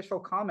first initial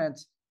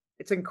comments,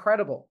 it's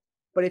incredible.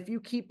 But if you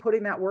keep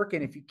putting that work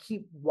in, if you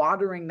keep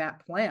watering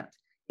that plant,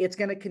 it's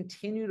going to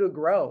continue to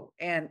grow,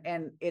 and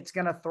it's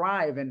going to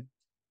thrive. And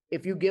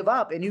if you give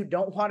up and you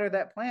don't water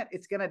that plant,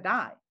 it's going to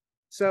die.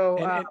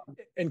 So,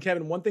 and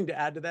Kevin, one thing to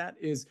add to that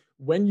is,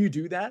 when you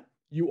do that,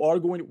 you are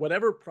going to,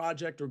 whatever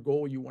project or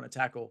goal you want to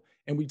tackle.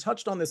 And we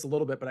touched on this a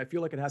little bit, but I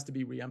feel like it has to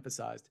be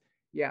reemphasized.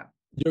 Yeah.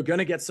 You're going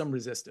to get some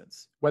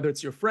resistance, whether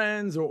it's your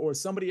friends or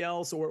somebody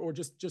else, or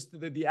just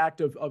the act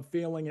of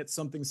failing at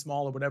something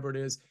small or whatever it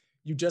is.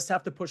 You just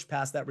have to push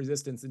past that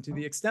resistance. And to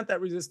the extent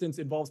that resistance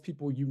involves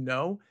people, you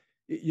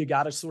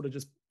got to sort of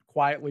just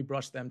quietly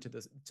brush them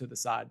to the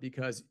side,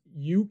 because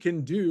you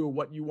can do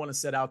what you want to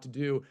set out to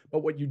do. But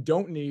what you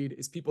don't need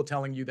is people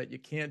telling you that you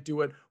can't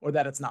do it, or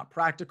that it's not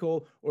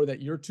practical, or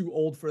that you're too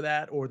old for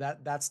that, or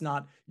that that's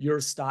not your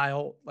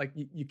style. Like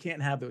you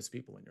can't have those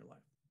people in your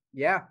life.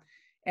 Yeah.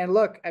 And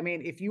look, I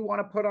mean, if you want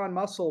to put on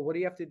muscle, what do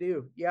you have to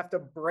do? You have to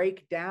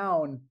break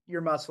down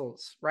your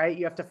muscles, right?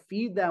 You have to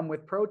feed them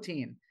with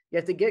protein. You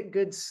have to get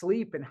good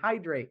sleep and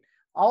hydrate.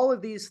 All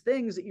of these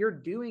things that you're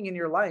doing in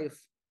your life,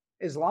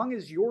 as long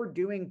as you're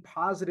doing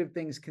positive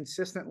things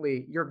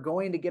consistently, you're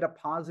going to get a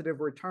positive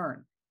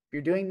return. If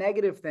you're doing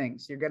negative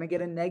things, you're going to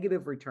get a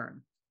negative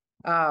return.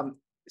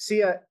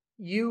 Sia,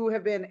 you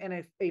have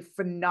been a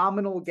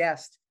phenomenal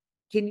guest.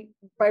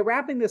 By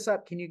wrapping this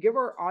up, can you give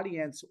our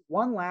audience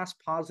one last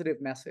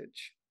positive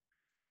message?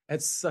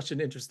 That's such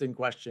an interesting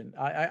question.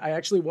 I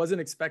actually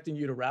wasn't expecting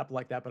you to rap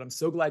like that, but I'm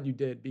so glad you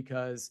did,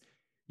 because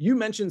you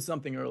mentioned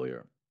something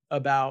earlier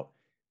about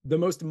the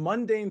most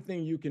mundane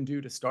thing you can do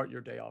to start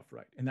your day off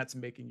right, and that's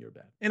making your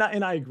bed. And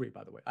I agree,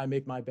 by the way. I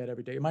make my bed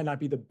every day. It might not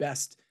be the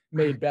best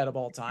made bed of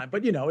all time,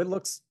 but it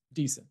looks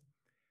decent.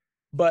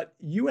 But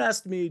you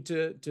asked me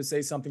to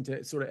say something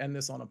to sort of end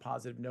this on a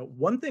positive note.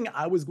 One thing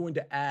I was going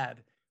to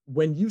add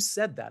when you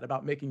said that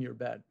about making your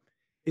bed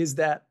is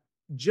that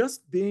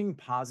just being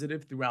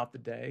positive throughout the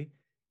day,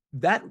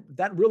 that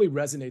really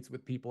resonates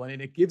with people,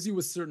 and it gives you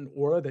a certain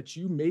aura that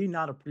you may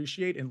not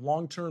appreciate, and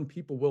long-term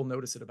people will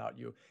notice it about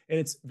you. And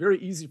it's very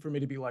easy for me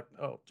to be like,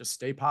 oh, just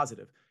stay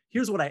positive.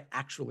 Here's what I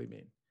actually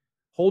mean: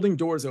 holding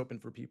doors open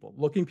for people,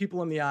 looking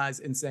people in the eyes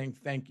and saying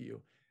thank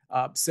you,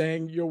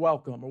 saying you're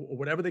welcome, or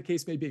whatever the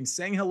case may be,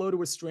 saying hello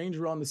to a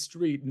stranger on the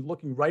street and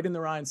looking right in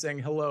their eye and saying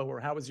hello, or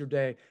how was your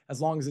day, as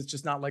long as it's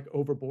just not like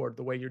overboard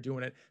the way you're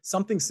doing it,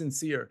 something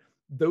sincere.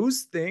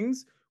 Those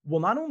things will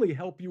not only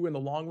help you in the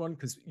long run,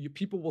 because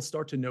people will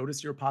start to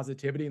notice your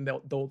positivity and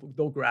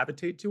they'll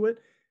gravitate to it,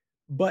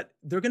 but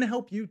they're going to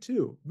help you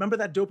too. Remember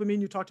that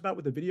dopamine you talked about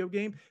with the video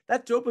game?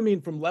 That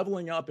dopamine from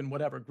leveling up and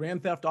whatever,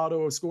 Grand Theft Auto,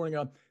 or scoring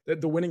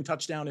the winning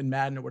touchdown in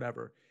Madden or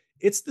whatever.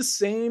 It's the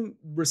same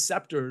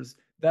receptors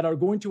that are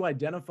going to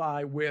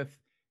identify with,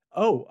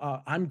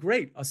 oh, I'm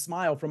great, a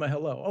smile from a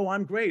hello. Oh,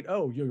 I'm great.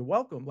 Oh, you're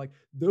welcome. Like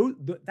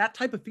that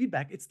type of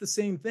feedback, it's the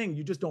same thing.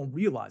 You just don't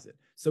realize it.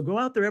 So go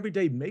out there every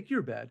day, make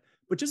your bed,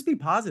 but just be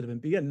positive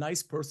and be a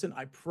nice person.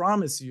 I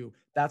promise you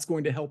that's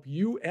going to help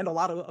you and a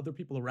lot of other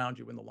people around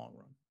you in the long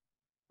run.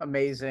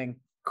 Amazing.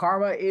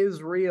 Karma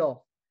is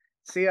real.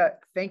 Sia,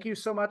 thank you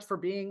so much for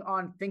being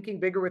on Thinking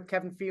Bigger with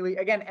Kevin Feely.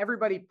 Again,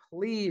 everybody,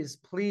 please,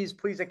 please,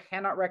 please, I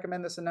cannot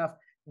recommend this enough.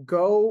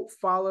 Go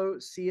follow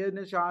Sia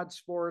Nejad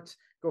Sports.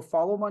 Go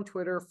follow him on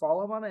Twitter,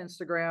 follow him on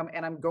Instagram,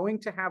 and I'm going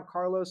to have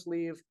Carlos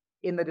leave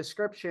in the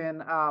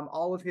description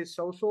all of his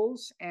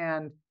socials.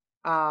 And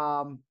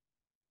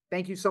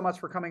thank you so much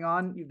for coming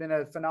on. You've been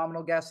a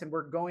phenomenal guest, and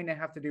we're going to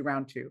have to do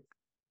round 2.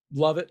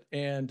 Love it.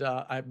 And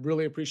I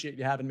really appreciate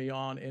you having me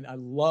on. And I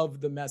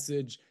love the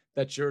message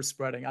that you're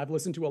spreading. I've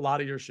listened to a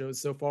lot of your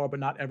shows so far, but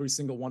not every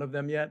single one of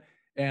them yet.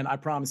 And I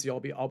promise you,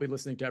 I'll be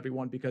listening to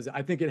everyone, because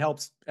I think it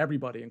helps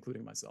everybody,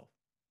 including myself.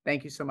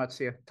 Thank you so much,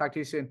 Sia. Talk to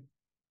you soon.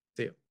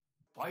 See you.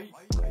 Bye.